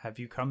her, have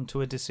you come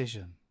to a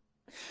decision?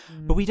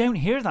 But we don't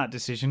hear that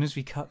decision as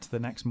we cut to the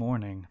next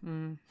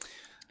morning.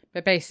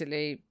 But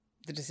basically,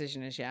 the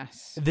decision is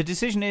yes. The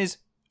decision is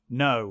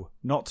no,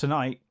 not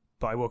tonight,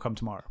 but I will come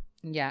tomorrow.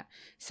 Yeah.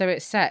 So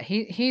it's set.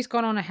 He's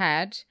gone on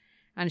ahead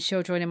and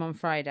she'll join him on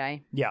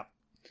Friday. Yeah.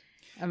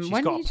 And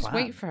when do you just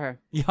wait for her?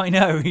 Yeah, I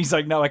know. He's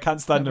like, no, I can't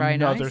stand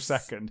another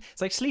second.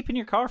 It's like, sleep in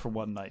your car for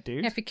one night,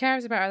 dude. Yeah, if he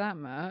cares about her that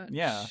much.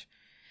 Yeah.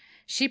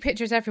 She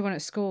pictures everyone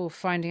at school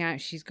finding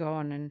out she's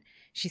gone, and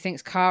she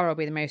thinks Cara will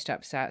be the most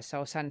upset, so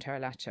I'll send her a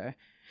letter.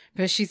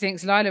 But she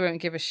thinks Lila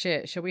won't give a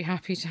shit. She'll be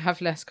happy to have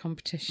less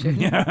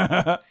competition.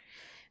 Yeah.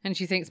 And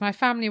she thinks my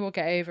family will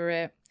get over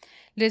it.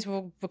 Liz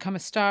will become a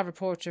star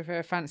reporter for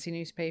a fancy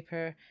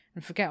newspaper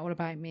and forget all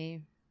about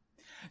me.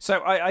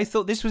 So I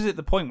thought this was at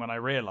the point when I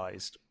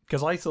realised,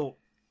 because I thought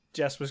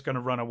Jess was going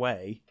to run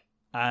away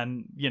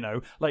and, you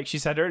know, like she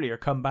said earlier,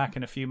 come back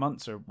in a few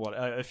months or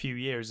a few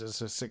years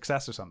as a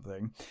success or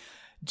something.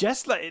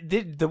 Jess, like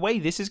the way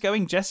this is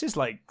going, Jess is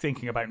like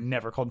thinking about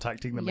never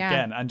contacting them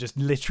again and just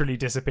literally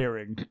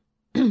disappearing.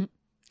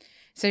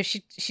 So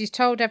she's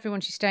told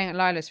everyone she's staying at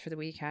Lila's for the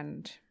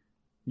weekend.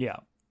 Yeah.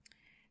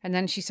 And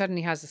then she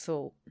suddenly has a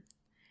thought.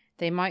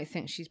 They might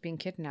think she's been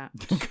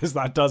kidnapped. Because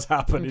that does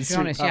happen. To be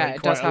honest,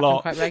 it does happen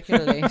quite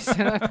regularly. So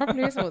that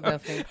probably is what they'll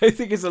think. I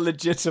think it's a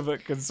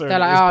legitimate concern. They're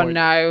like, oh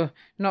no,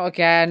 not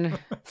again.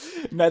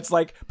 Ned's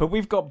like, but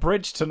we've got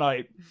bridge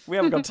tonight. We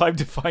haven't got time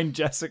to find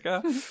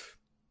Jessica.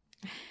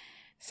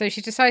 So she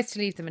decides to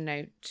leave them a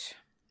note.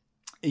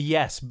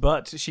 Yes,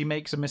 but she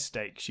makes a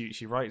mistake.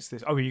 She writes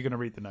this. Oh, are you going to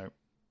read the note?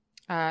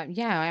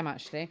 Yeah, I am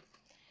actually.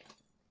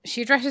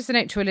 She addresses the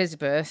note to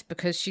Elizabeth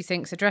because she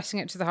thinks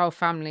addressing it to the whole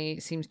family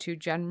seems too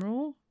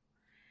general.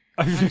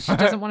 And she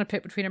doesn't want to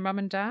pick between her mum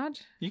and dad.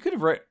 You could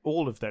have wrote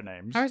all of their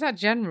names. How is that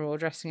general,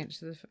 addressing it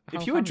to the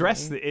whole If you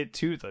address it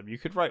to them, you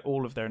could write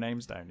all of their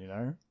names down, you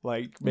know?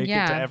 Like, make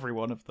it to every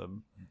one of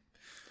them.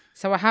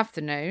 So I have the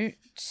note.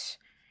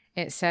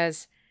 It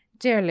says,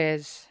 Dear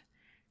Liz,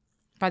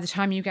 by the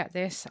time you get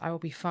this, I will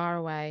be far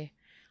away.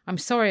 I'm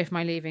sorry if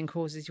my leaving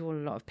causes you all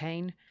a lot of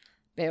pain,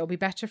 but it will be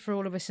better for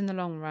all of us in the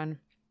long run.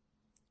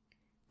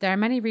 There are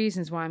many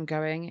reasons why I'm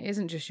going. It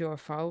isn't just your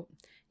fault.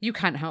 You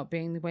can't help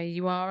being the way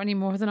you are any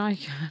more than I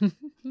can.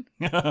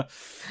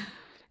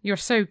 You're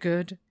so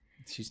good.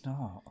 She's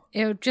not.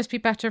 It would just be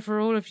better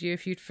for all of you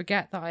if you'd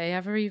forget that I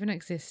ever even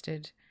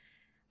existed.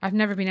 I've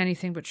never been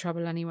anything but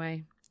trouble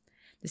anyway.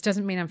 This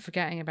doesn't mean I'm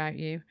forgetting about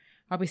you.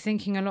 I'll be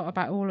thinking a lot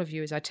about all of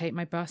you as I take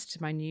my bus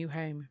to my new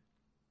home.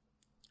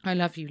 I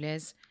love you,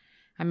 Liz.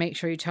 And make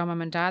sure you tell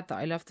Mum and Dad that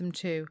I love them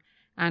too.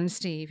 And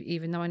Steve,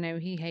 even though I know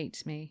he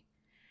hates me.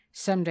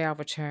 Someday I'll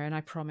return,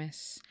 I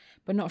promise.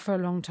 But not for a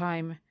long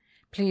time.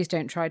 Please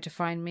don't try to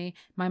find me.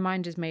 My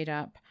mind is made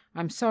up.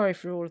 I'm sorry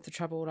for all of the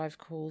trouble I've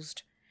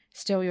caused.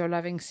 Still your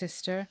loving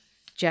sister,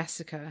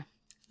 Jessica.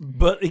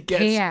 But it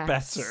gets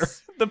better.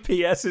 The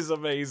PS is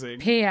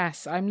amazing.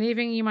 PS, I'm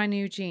leaving you my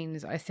new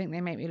jeans. I think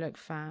they make me look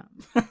fat.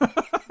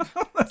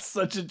 That's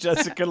such a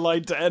Jessica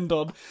line to end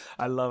on.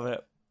 I love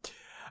it.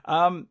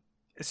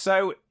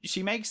 So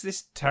she makes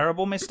this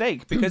terrible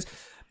mistake because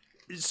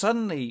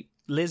suddenly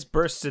Liz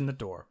bursts in the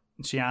door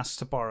and she asks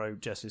to borrow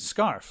Jess's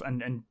scarf.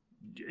 And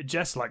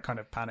Jess like kind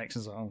of panics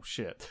and says, oh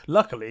shit.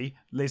 Luckily,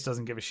 Liz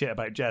doesn't give a shit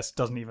about Jess,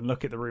 doesn't even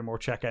look at the room or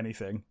check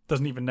anything,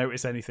 doesn't even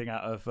notice anything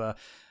out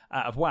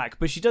of whack.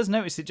 But she does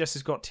notice that Jess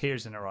has got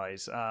tears in her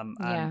eyes.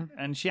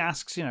 And she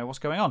asks, what's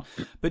going on?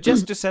 But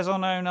Jess just says, oh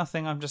no,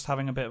 nothing. I'm just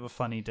having a bit of a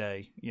funny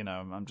day.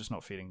 I'm just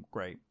not feeling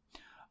great.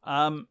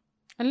 And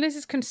Liz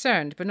is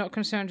concerned, but not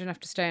concerned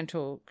enough to stay and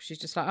talk. She's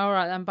just like, all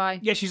right then, bye.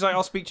 Yeah, she's like,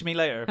 I'll speak to me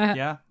later.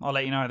 Yeah, I'll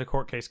let you know how the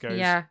court case goes.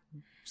 Yeah.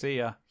 See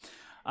ya.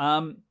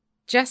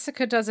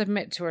 Jessica does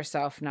admit to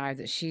herself now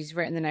that she's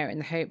written the note in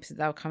the hopes that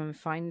they'll come and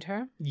find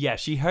her. Yeah,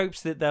 she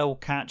hopes that they'll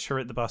catch her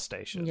at the bus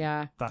station.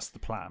 Yeah. That's the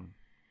plan.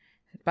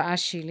 But as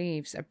she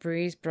leaves, a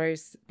breeze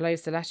blows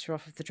the letter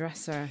off of the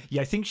dresser.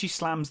 Yeah, I think she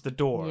slams the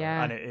door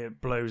and it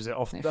blows it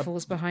off. It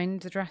falls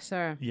behind the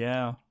dresser.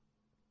 Yeah.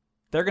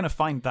 They're going to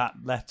find that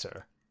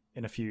letter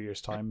in a few years'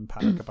 time and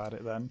panic about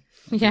it then.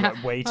 Yeah.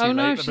 Like, way too late.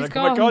 No, she's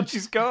gone. Oh my God,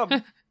 she's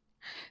gone.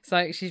 It's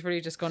like she's really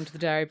just gone to the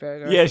Dairy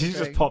Burger. Yeah, she's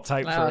just popped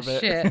out for a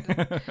bit.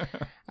 Shit.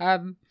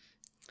 And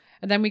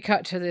then we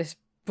cut to this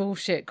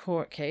bullshit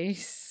court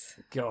case.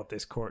 God,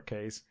 this court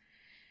case.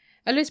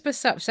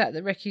 Elizabeth's upset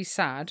that Ricky's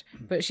sad,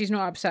 but she's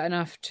not upset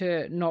enough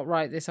to not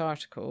write this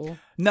article.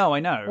 No, I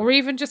know. Or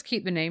even just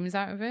keep the names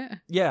out of it.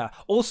 Yeah.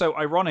 Also,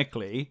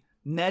 ironically,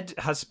 Ned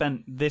has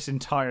spent this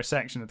entire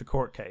section of the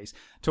court case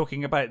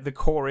talking about the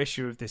core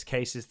issue of this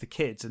case is the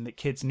kids and that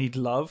kids need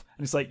love.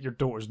 And it's like your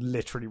daughter's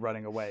literally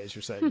running away as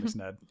you're saying this,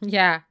 Ned.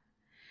 Yeah.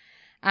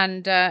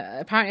 And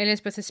apparently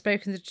Elizabeth has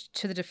spoken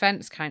to the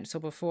defence counsel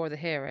before the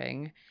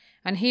hearing.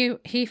 And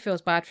he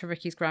feels bad for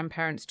Ricky's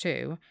grandparents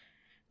too.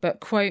 But,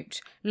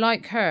 quote,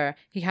 like her,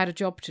 he had a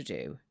job to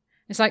do.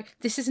 It's like,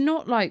 this is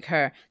not like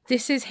her.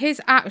 This is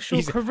his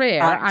actual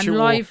career and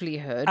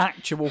livelihood.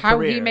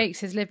 How he makes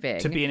his living.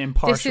 To be an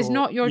impartial... This is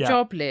not your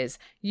job, Liz.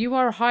 You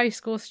are a high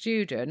school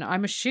student.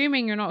 I'm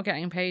assuming you're not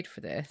getting paid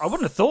for this. I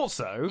wouldn't have thought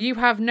so. You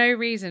have no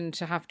reason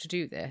to have to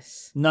do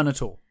this. None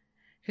at all.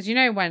 Because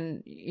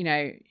when,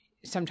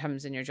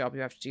 sometimes in your job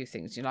you have to do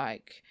things you're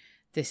like,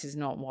 this is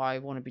not what I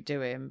want to be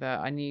doing,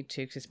 but I need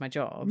to because it's my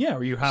job. Yeah,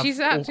 or you have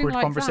awkward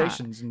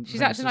conversations. And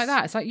she's acting like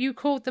that. It's like you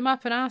called them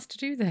up and asked to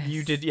do this.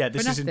 You did, yeah.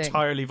 This is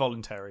entirely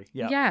voluntary.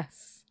 Yeah.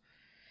 Yes.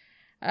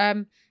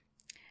 And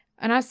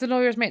as the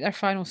lawyers make their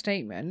final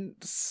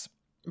statements,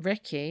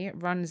 Ricky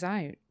runs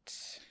out.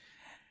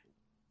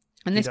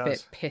 And this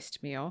bit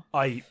pissed me off.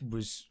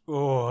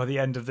 The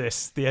end of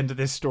this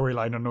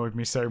storyline annoyed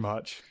me so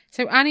much.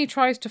 So Annie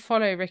tries to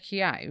follow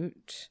Ricky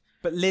out.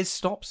 But Liz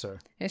stops her.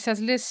 It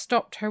says Liz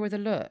stopped her with a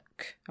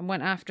look and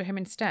went after him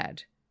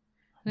instead.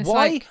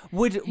 Why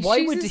would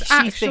his she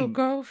actual think?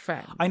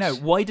 Girlfriend. I know.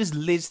 Why does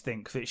Liz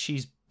think that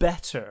she's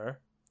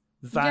better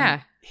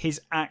than his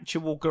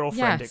actual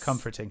girlfriend at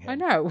comforting him? I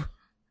know.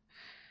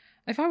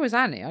 If I was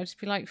Annie, I'd just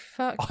be like,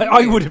 "Fuck."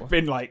 I would have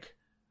been like,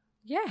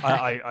 "Yeah."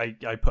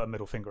 I put a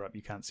middle finger up.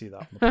 You can't see that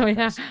on the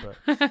podcast.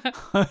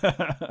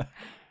 But...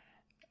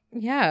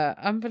 Yeah,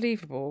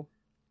 unbelievable.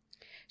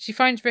 She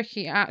finds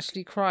Ricky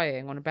actually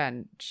crying on a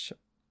bench.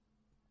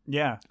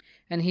 Yeah.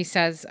 And he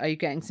says, are you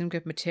getting some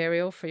good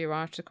material for your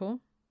article?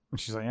 And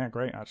she's like, yeah,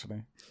 great,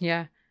 actually.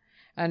 Yeah.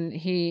 And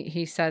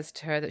he says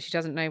to her that she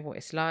doesn't know what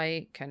it's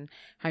like and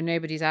how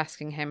nobody's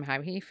asking him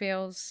how he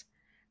feels.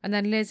 And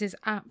then Liz is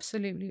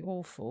absolutely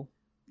awful.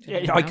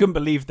 Yeah, I couldn't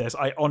believe this.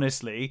 I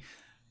honestly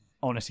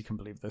couldn't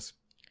believe this.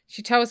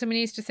 She tells him he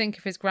needs to think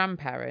of his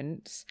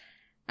grandparents.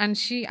 And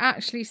she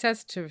actually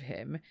says to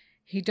him,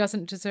 he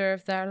doesn't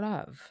deserve their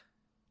love.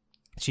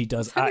 She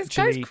does actually.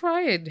 This guy's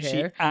crying here.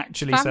 She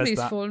actually says that.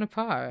 Family's falling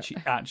apart. She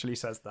actually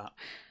says that.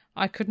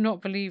 I could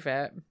not believe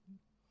it.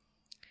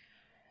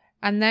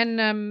 And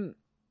then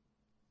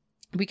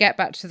we get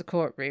back to the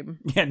courtroom.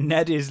 Yeah,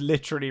 Ned is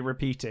literally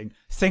repeating,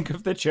 think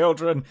of the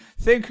children,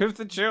 think of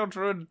the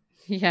children.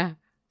 Yeah.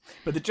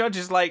 But the judge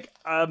is like,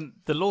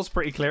 the law's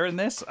pretty clear in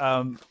this.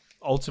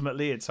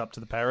 Ultimately, it's up to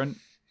the parent.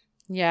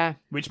 Yeah.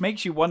 Which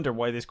makes you wonder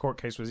why this court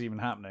case was even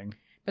happening.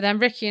 But then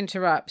Ricky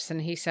interrupts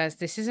and he says,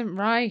 this isn't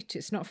right.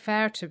 It's not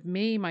fair to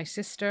me, my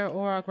sister,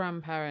 or our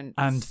grandparents.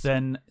 And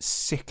then,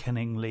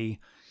 sickeningly,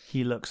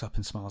 he looks up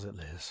and smiles at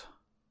Liz.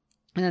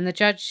 And then the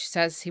judge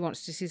says he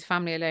wants to see his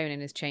family alone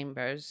in his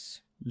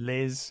chambers.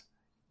 Liz,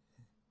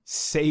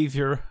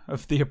 saviour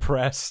of the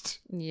oppressed,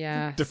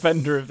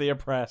 defender of the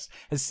oppressed,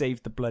 has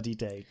saved the bloody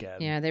day again.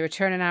 Yeah, they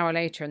return an hour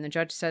later and the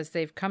judge says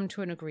they've come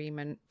to an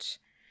agreement.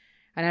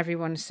 And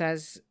everyone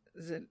says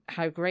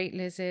how great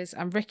Liz is.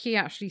 And Ricky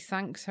actually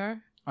thanks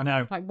her. I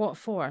know. Like, what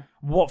for?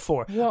 What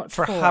for?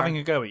 For having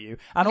a go at you.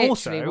 And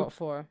literally, what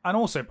for? And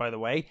also, by the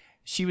way,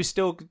 she was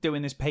still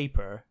doing this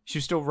paper. She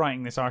was still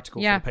writing this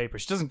article for the paper.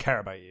 She doesn't care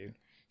about you.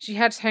 She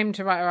heads home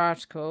to write her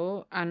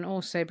article, and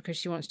also because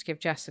she wants to give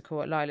Jess a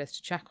call at Lila's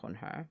to check on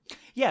her.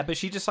 Yeah, but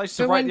she decides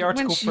to write the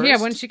article first. Yeah,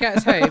 when she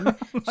gets home,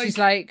 she's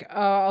like,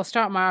 oh, I'll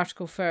start my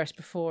article first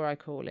before I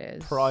call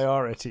Liz.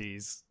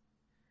 Priorities.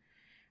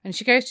 And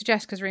she goes to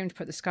Jessica's room to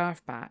put the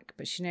scarf back,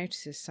 but she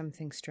notices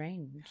something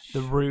strange.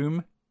 The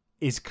room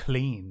is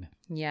clean.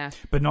 Yeah.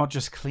 But not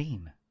just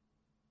clean.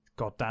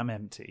 Goddamn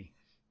empty.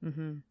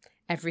 Mm-hmm.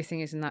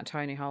 Everything is in that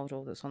tiny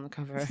holdall that's on the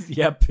cover.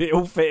 Yep, it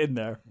all fit in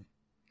there.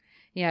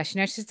 Yeah, she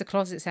notices the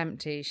closet's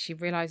empty. She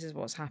realises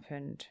what's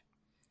happened.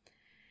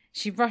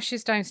 She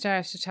rushes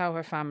downstairs to tell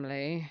her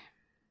family.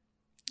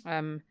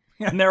 And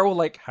they're all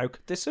like, how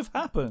could this have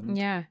happened?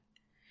 Yeah.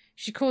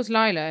 She calls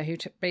Lila, who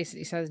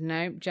basically says,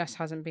 no, Jess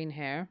hasn't been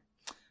here.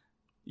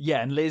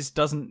 Yeah, and Liz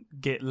doesn't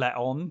get let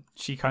on.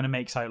 She kind of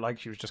makes out like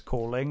she was just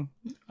calling,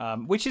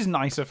 which is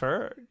nice of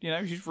her. You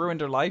know, she's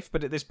ruined her life,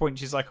 but at this point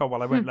she's like, oh,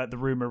 well, I won't let the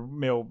rumour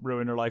mill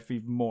ruin her life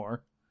even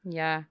more.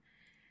 Yeah.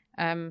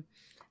 And...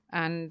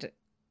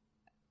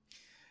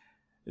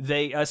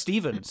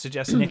 Stephen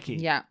suggests Nikki.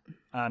 Yeah.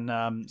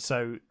 And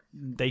so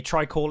they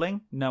try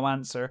calling, no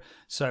answer.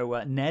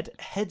 So Ned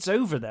heads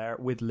over there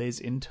with Liz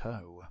in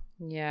tow.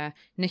 Yeah.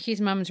 Nikki's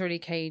mum's really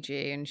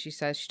cagey, and she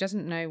says she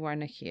doesn't know where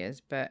Nikki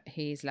is, but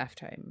he's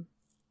left home.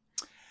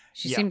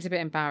 She seems a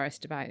bit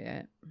embarrassed about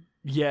it.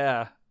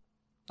 Yeah.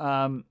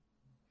 Ned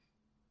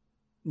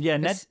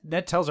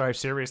tells her how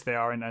serious they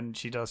are, and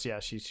she does,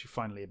 she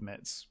finally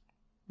admits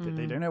that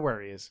they don't know where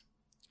he is.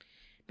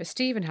 But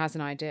Stephen has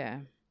an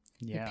idea.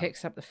 Yeah. He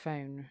picks up the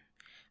phone.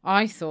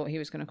 I thought he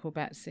was going to call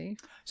Betsy.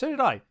 So did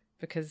I.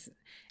 Because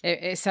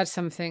it said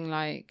something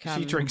like...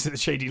 she drinks at the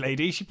Shady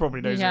Lady. She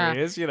probably knows who he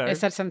is, you know. It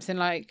said something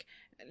like,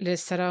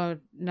 Liz said, oh,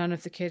 none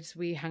of the kids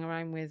we hang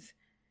around with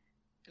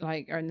are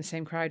in the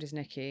same crowd as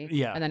Nikki.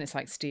 Yeah. And then it's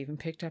like, Stephen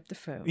picked up the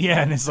phone.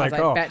 Yeah, and it's like,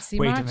 oh, Betsy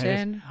wait Martin.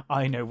 a minute.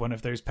 I know one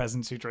of those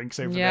peasants who drinks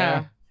over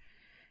there.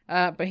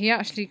 But he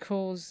actually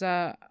calls...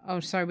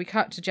 we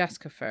cut to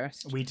Jessica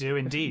first. We do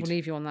indeed. We'll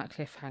leave you on that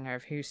cliffhanger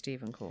of who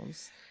Stephen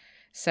calls.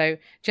 So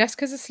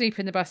Jessica's asleep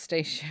in the bus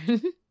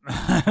station.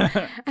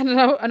 And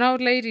an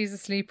old lady's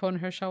asleep on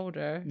her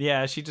shoulder.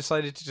 Yeah, she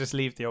decided to just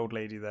leave the old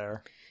lady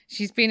there.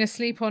 She's been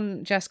asleep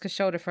on Jessica's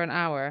shoulder for an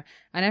hour,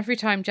 and every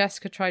time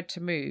Jessica tried to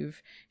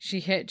move,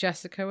 she hit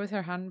Jessica with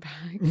her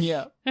handbag.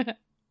 Yeah.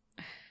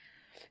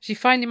 She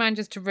finally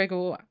manages to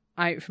wriggle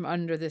out from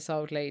under this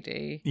old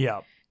lady.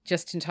 Yeah.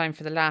 Just in time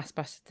for the last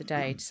bus of the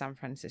day to San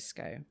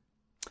Francisco.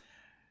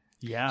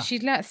 Yeah.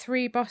 She'd let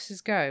 3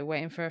 buses go,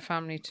 waiting for her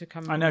family to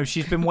come. I know,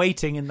 she's been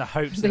waiting in the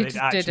hopes that they'd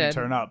actually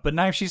turn up. But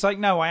now she's like,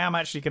 no, I am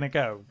actually going to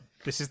go.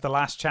 This is the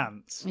last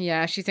chance.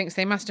 Yeah, she thinks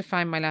they must have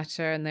found my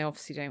letter and they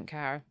obviously don't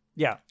care.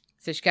 Yeah.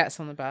 So she gets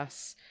on the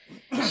bus.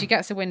 She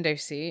gets a window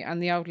seat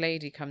and the old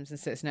lady comes and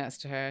sits next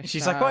to her.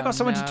 She's like, I got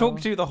someone to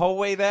talk to the whole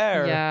way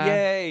there. Yeah.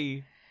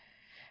 Yay.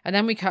 And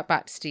then we cut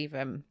back to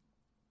Stephen.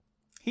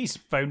 He's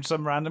phoned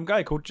some random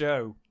guy called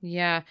Joe.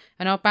 Yeah,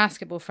 an old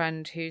basketball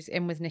friend who's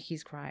in with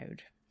Nikki's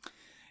crowd.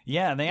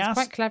 Yeah, and they ask...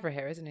 He's quite clever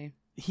here, isn't he?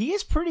 He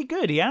is pretty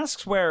good. He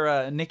asks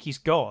where Nikki's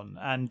gone,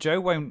 and Joe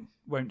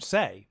won't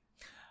say.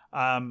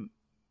 I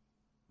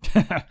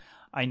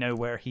know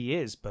where he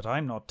is, but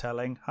I'm not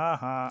telling.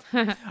 Ha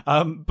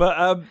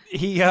ha.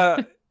 He...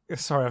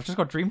 Sorry, I've just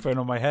got Dream Phone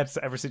on my head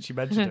ever since you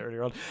mentioned it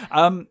earlier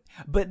on.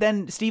 But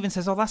then Stephen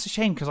says, oh, that's a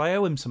shame, because I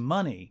owe him some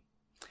money.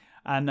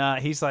 And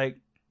he's like...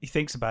 He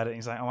thinks about it, and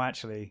he's like, oh,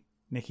 actually,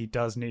 Nikki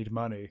does need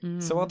money,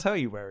 so I'll tell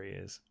you where he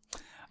is.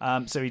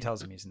 So he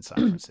tells him he's in San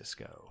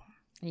Francisco.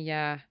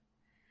 Yeah.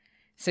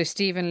 So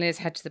Steve and Liz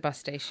head to the bus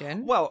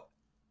station. Well,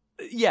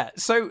 yeah.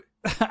 So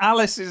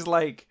Alice is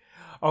like,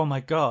 oh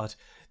my God,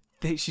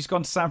 she's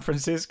gone to San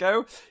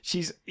Francisco.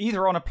 She's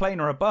either on a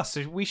plane or a bus,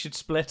 so we should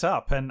split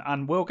up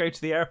and we'll go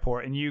to the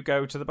airport and you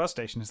go to the bus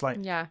station. It's like,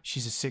 yeah.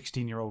 She's a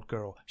 16-year-old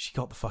girl. She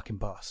got the fucking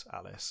bus,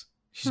 Alice.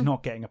 She's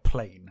not getting a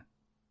plane.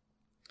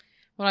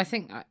 Well, I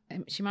think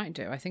she might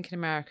do. I think in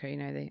America,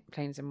 the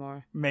planes are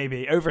more...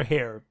 Maybe. Over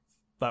here,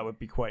 that would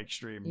be quite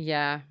extreme.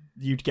 Yeah.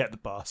 You'd get the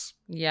bus.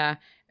 Yeah.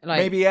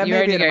 Maybe in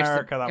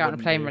America that get on a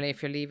plane be. Really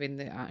if you're leaving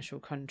the actual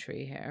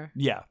country here.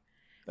 Yeah.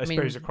 I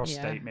suppose across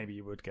state, maybe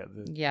you would get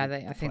the... Yeah,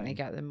 I think they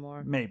get them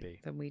more maybe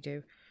than we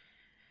do.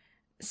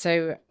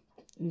 So,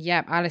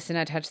 yeah, Alice and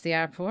Ed head to the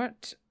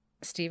airport.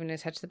 Steve and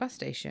Liz head to the bus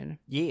station.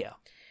 Yeah.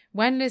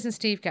 When Liz and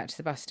Steve get to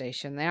the bus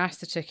station, they ask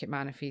the ticket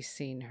man if he's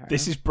seen her.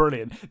 This is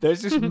brilliant.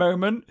 There's this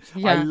moment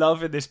I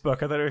love in this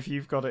book. I don't know if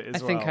you've got it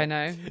as well. I think I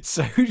know.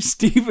 So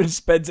Stephen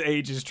spends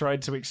ages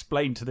trying to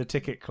explain to the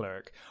ticket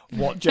clerk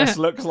what Jess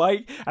looks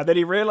like. And then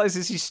he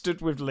realises he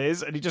stood with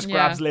Liz and he just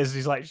grabs Liz and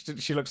he's like,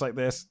 she looks like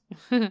this.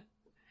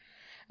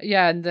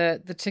 Yeah, and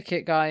the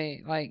ticket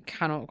guy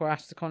cannot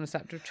grasp the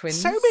concept of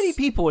twins. So many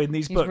people in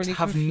these books really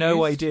have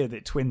no idea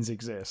that twins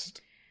exist.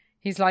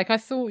 He's like, I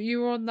thought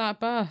you were on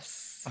that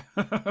bus.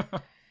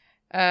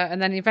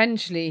 And then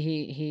eventually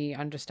he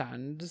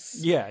understands.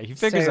 Yeah, he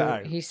figures it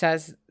out. He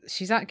says,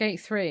 she's at gate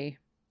 3.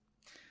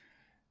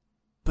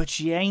 But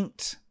she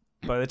ain't.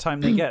 By the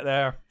time they get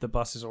there, the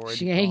bus is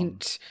already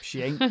gone.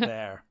 She ain't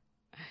there.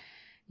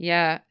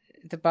 Yeah,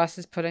 the bus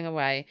is pulling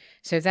away.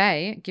 So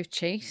they give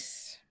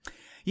chase.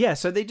 Yeah,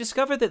 so they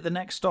discover that the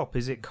next stop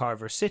is at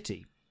Carver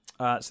City.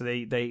 So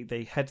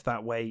they head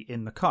that way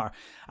in the car.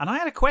 And I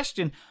had a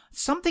question.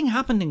 Something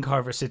happened in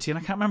Carver City, and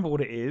I can't remember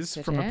what it is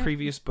from a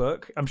previous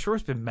book. I'm sure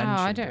it's been mentioned.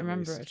 Oh, I don't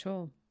remember it at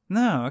all.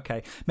 No,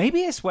 okay.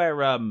 Maybe it's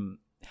where...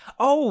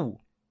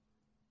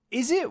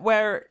 Is it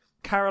where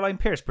Caroline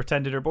Pierce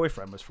pretended her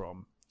boyfriend was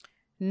from?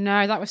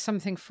 No, that was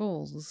Something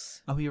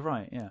Falls. Oh, you're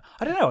right, yeah.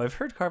 I don't know, I've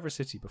heard Carver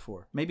City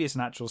before. Maybe it's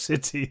an actual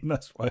city, and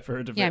that's why I've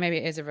heard of it. Yeah, maybe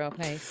it is a real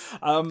place.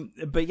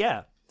 But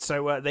yeah,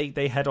 so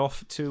they head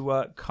off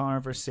to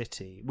Carver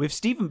City, with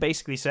Stephen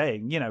basically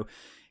saying,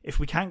 if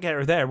we can't get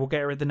her there, we'll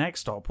get her at the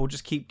next stop. We'll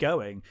just keep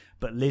going.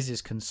 But Liz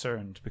is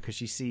concerned because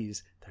she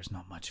sees there's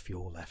not much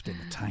fuel left in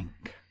the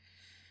tank.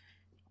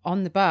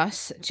 On the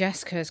bus,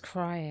 Jessica's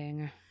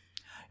crying.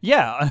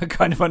 Yeah,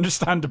 kind of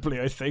understandably,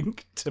 I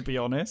think, to be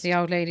honest. The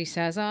old lady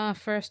says,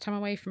 first time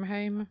away from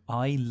home.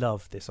 I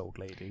love this old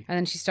lady. And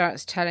then she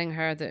starts telling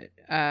her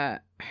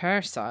that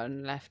her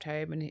son left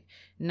home and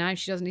now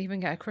she doesn't even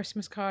get a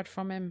Christmas card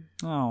from him.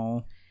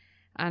 Oh.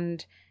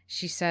 And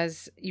she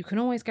says, you can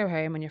always go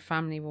home and your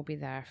family will be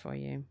there for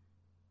you.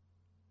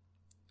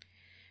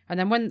 And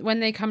then when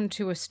they come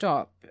to a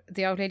stop,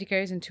 the old lady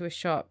goes into a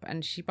shop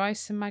and she buys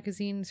some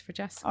magazines for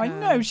Jessica. I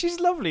know, she's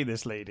lovely,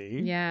 this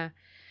lady. Yeah.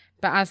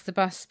 But as the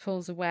bus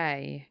pulls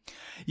away...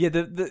 Yeah,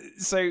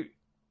 so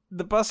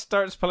the bus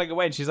starts pulling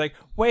away and she's like,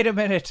 wait a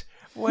minute,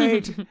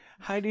 wait,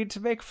 I need to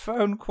make a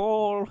phone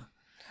call.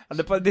 And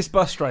this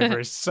bus driver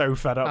is so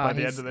fed up by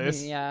the end of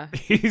this. Yeah.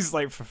 He's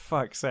like, for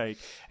fuck's sake.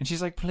 And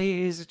she's like,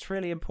 please, it's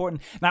really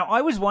important. Now,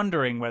 I was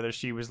wondering whether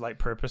she was like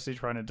purposely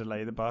trying to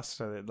delay the bus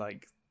so that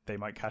like they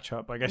might catch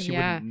up. I guess she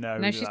wouldn't know.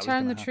 No, she's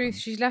telling the truth.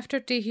 She's left her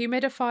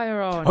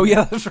dehumidifier on. Oh,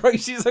 yeah, that's right.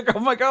 She's like, oh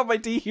my God, my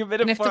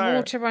dehumidifier. And if the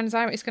water runs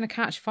out, it's going to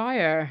catch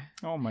fire.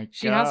 Oh my God.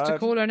 She has to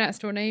call her next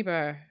door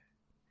neighbour.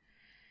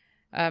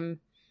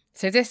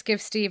 So this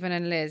gives Stephen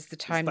and Liz the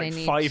time they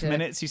need 5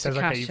 minutes. He says,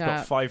 okay, you've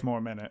got 5 more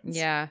minutes.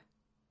 Yeah.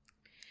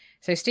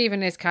 So Steve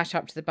and Liz catch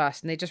up to the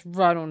bus and they just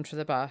run onto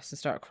the bus and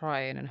start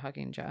crying and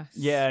hugging Jess.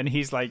 Yeah, and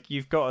he's like,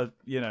 you've got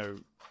to,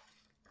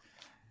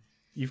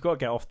 you've got to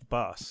get off the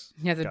bus.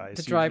 Yeah, guys.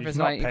 The driver's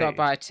like, you've got to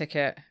buy a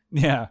ticket.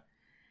 Yeah.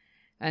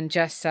 And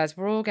Jess says,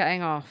 we're all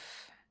getting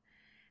off.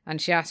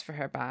 And she asks for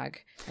her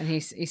bag. And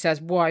he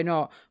says, why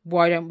not?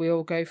 Why don't we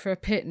all go for a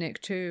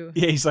picnic too?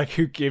 Yeah, he's like,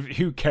 who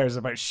cares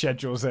about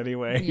schedules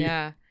anyway?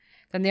 Yeah.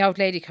 Then the old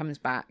lady comes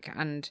back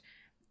and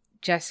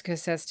Jessica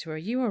says to her,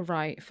 you were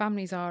right.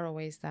 Families are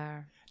always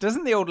there.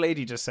 Doesn't the old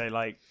lady just say,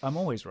 like, I'm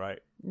always right?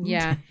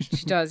 Yeah,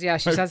 she does. Yeah,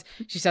 she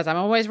says, I'm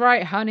always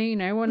right, honey.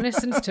 No one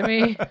listens to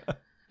me.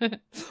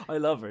 I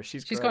love her.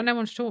 She's got no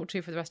one to talk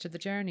to for the rest of the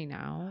journey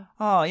now.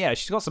 Oh, yeah.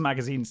 She's got some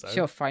magazines, though.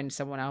 She'll find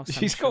someone else.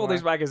 She's got all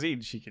those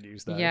magazines she can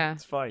use, though. Yeah.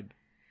 It's fine.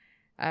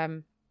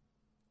 And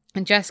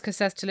Jessica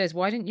says to Liz,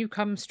 why didn't you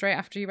come straight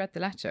after you read the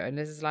letter? And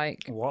Liz is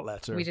like, what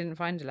letter? We didn't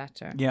find a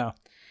letter. Yeah.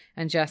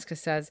 And Jessica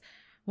says,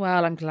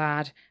 well, I'm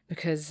glad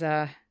because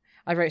I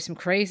wrote some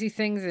crazy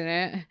things in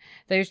it.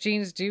 Those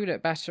jeans do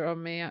look better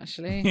on me,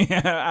 actually.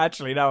 Yeah,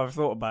 actually, now I've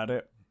thought about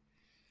it.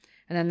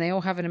 And then they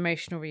all have an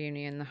emotional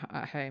reunion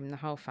at home, the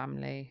whole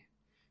family.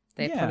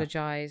 They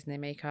apologise and they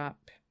make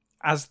up.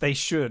 As they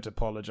should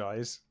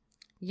apologise.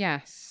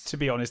 Yes. To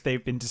be honest,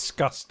 they've been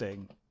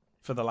disgusting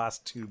for the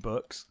last 2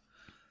 books.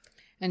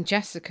 And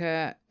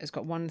Jessica has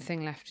got one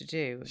thing left to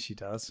do. She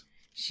does.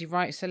 She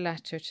writes a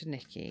letter to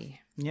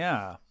Nikki.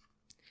 Yeah.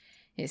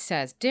 It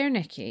says, Dear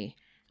Nikki,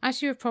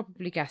 as you have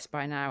probably guessed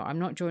by now, I'm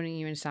not joining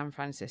you in San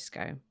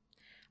Francisco.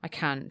 I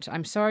can't.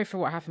 I'm sorry for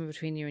what happened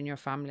between you and your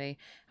family,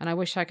 and I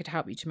wish I could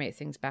help you to make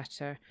things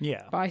better.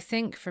 Yeah. But I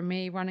think, for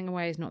me, running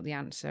away is not the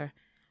answer.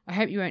 I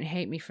hope you won't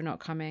hate me for not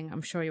coming.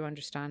 I'm sure you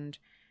understand.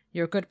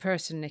 You're a good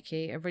person,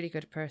 Nikki, a really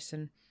good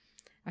person.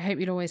 I hope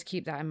you'll always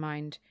keep that in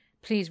mind.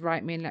 Please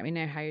write me and let me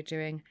know how you're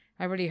doing.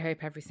 I really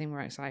hope everything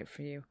works out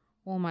for you.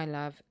 All my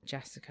love,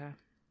 Jessica.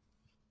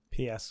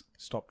 P.S.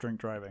 Stop drink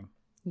driving.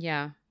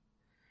 Yeah.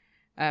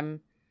 And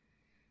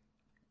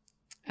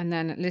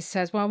then Liz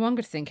says, well, one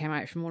good thing came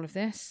out from all of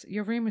this.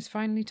 Your room was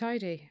finally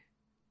tidy.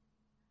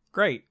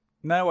 Great.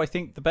 No, I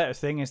think the better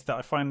thing is that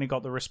I finally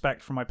got the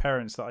respect from my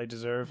parents that I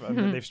deserve and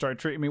that they've started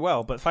treating me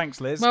well. But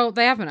thanks, Liz. Well,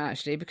 they haven't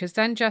actually, because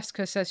then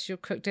Jessica says she'll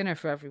cook dinner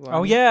for everyone.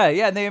 Oh, yeah.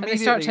 And they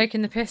start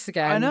taking the piss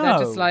again. I know. They're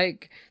just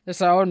like,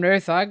 oh, no,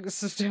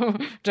 thanks.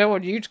 Don't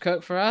want you to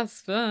cook for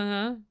us. It's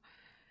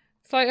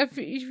like, have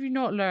you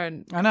not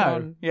learned? I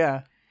know.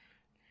 Yeah.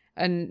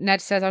 And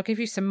Ned says, I'll give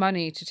you some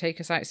money to take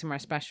us out somewhere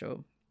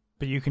special.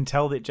 But you can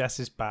tell that Jess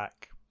is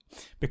back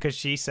because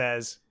she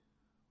says,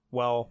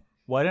 well,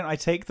 why don't I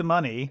take the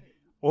money,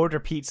 order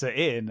pizza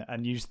in,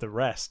 and use the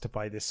rest to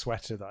buy this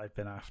sweater that I've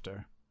been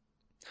after?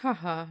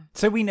 Haha.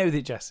 So we know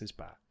that Jess is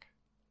back.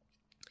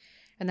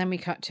 And then we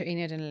cut to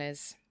Enid and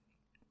Liz.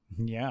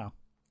 Yeah.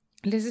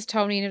 Liz has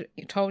told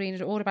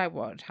Enid all about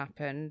what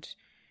happened.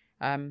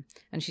 And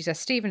she says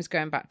Stephen's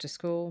going back to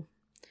school.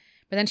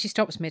 But then she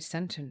stops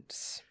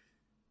mid-sentence.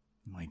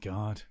 Oh my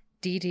God.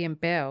 Dee Dee and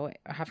Bill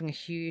are having a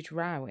huge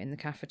row in the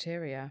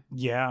cafeteria.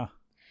 Yeah.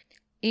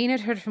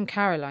 Enid heard from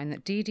Caroline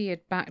that Dee Dee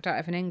had backed out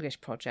of an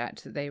English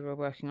project that they were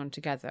working on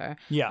together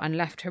and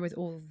left her with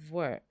all the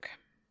work.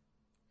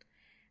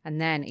 And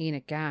then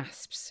Enid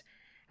gasps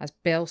as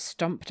Bill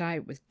stomped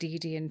out with Dee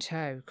Dee in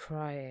tow,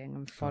 crying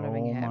and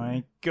following him. Oh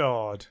my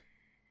God.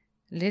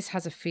 Liz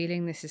has a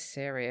feeling this is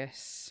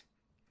serious.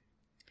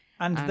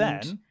 And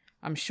then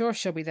I'm sure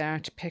she'll be there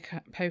to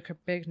poke her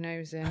big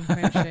nose in,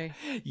 won't she?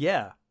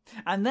 Yeah.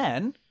 And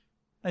then,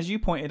 as you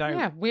pointed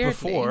out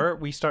before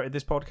we started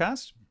this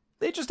podcast,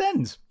 it just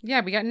ends.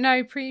 Yeah, we get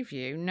no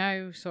preview,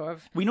 no sort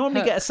of. We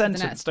normally get a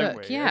sentence, don't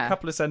we? Yeah. A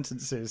couple of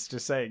sentences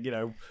just saying,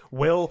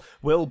 will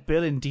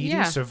Bill and Dee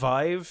Dee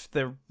survive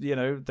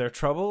their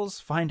troubles?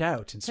 Find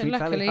out in Sweet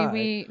Valley High.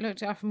 Luckily, we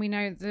looked it up and we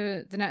know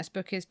the next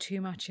book is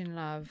Too Much in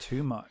Love.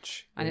 Too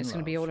Much. And it's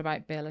going to be all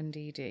about Bill and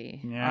Dee Dee.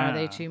 Yeah. Are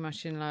they too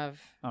much in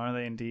love? Are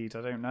they indeed?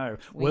 I don't know.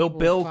 Will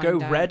Bill go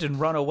red and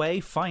run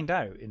away? Find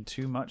out in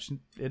Too Much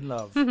in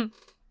Love.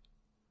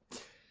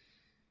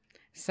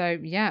 So,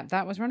 yeah,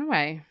 that was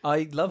Runaway.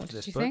 I loved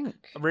this book. Think?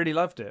 I really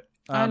loved it.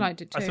 I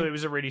liked it too. I thought it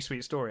was a really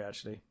sweet story,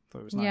 actually. I thought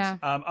it was nice. Yeah.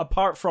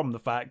 Apart from the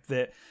fact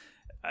that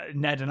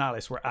Ned and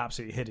Alice were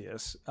absolutely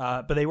hideous,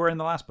 but they were in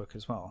the last book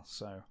as well,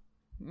 so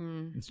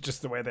it's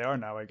just the way they are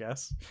now, I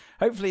guess.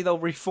 Hopefully they'll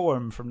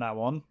reform from now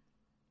on.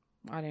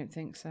 I don't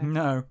think so.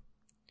 No.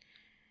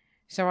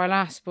 So our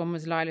last one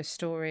was Lila's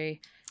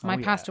story. My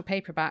pastel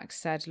paperback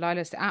said,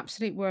 Lila's the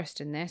absolute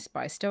worst in this, but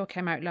I still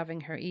came out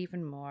loving her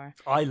even more.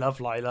 I love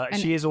Lila.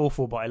 She is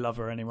awful, but I love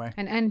her anyway.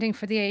 An ending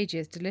for the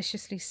ages,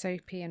 deliciously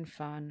soapy and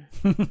fun.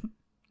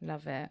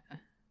 Love it.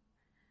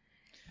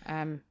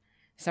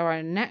 So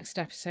our next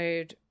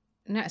episode,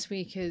 next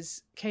week,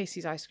 is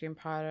Casey's Ice Cream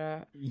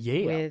Parlour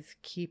with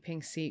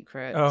Keeping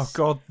Secrets. Oh,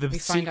 God, the we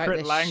secret find out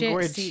the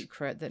language. Shit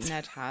secret that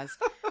Ned has,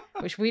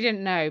 which we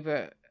didn't know,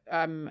 but...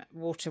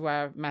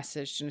 Waterware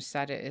messaged and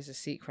said it is a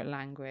secret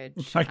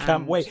language. I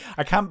can't wait.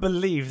 I can't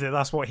believe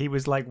that's what he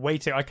was like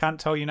waiting. I can't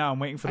tell you now. I'm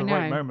waiting for the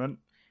right moment.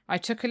 I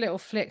took a little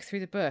flick through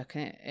the book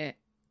and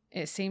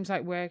it seems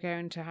like we're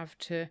going to have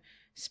to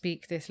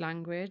speak this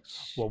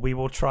language. Well, we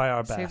will try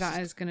our best. So that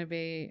is going to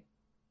be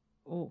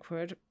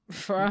awkward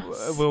for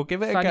us. We'll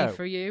give it a go. Funny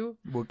for you.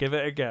 We'll give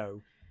it a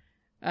go.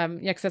 Yeah,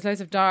 because there's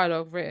loads of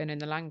dialogue written in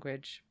the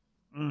language.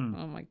 Oh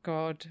my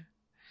God.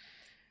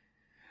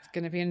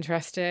 Going to be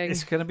interesting.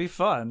 It's going to be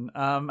fun.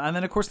 And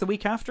then, of course, the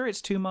week after,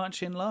 it's Too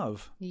Much in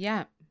Love.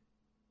 Yeah.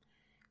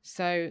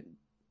 So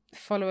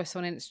follow us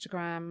on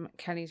Instagram,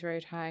 Kelly's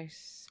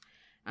Roadhouse,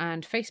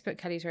 and Facebook,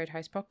 Kelly's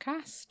Roadhouse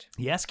Podcast.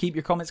 Yes, keep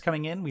your comments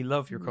coming in. We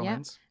love your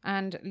comments. Yeah.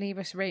 And leave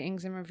us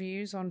ratings and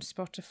reviews on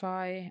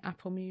Spotify,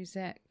 Apple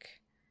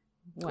Music,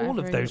 all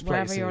of those places.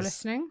 Wherever you're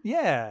listening.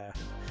 Yeah.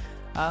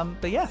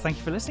 But yeah, thank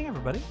you for listening,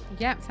 everybody.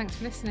 Yeah, thanks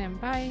for listening.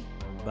 Bye.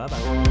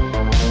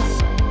 Bye-bye.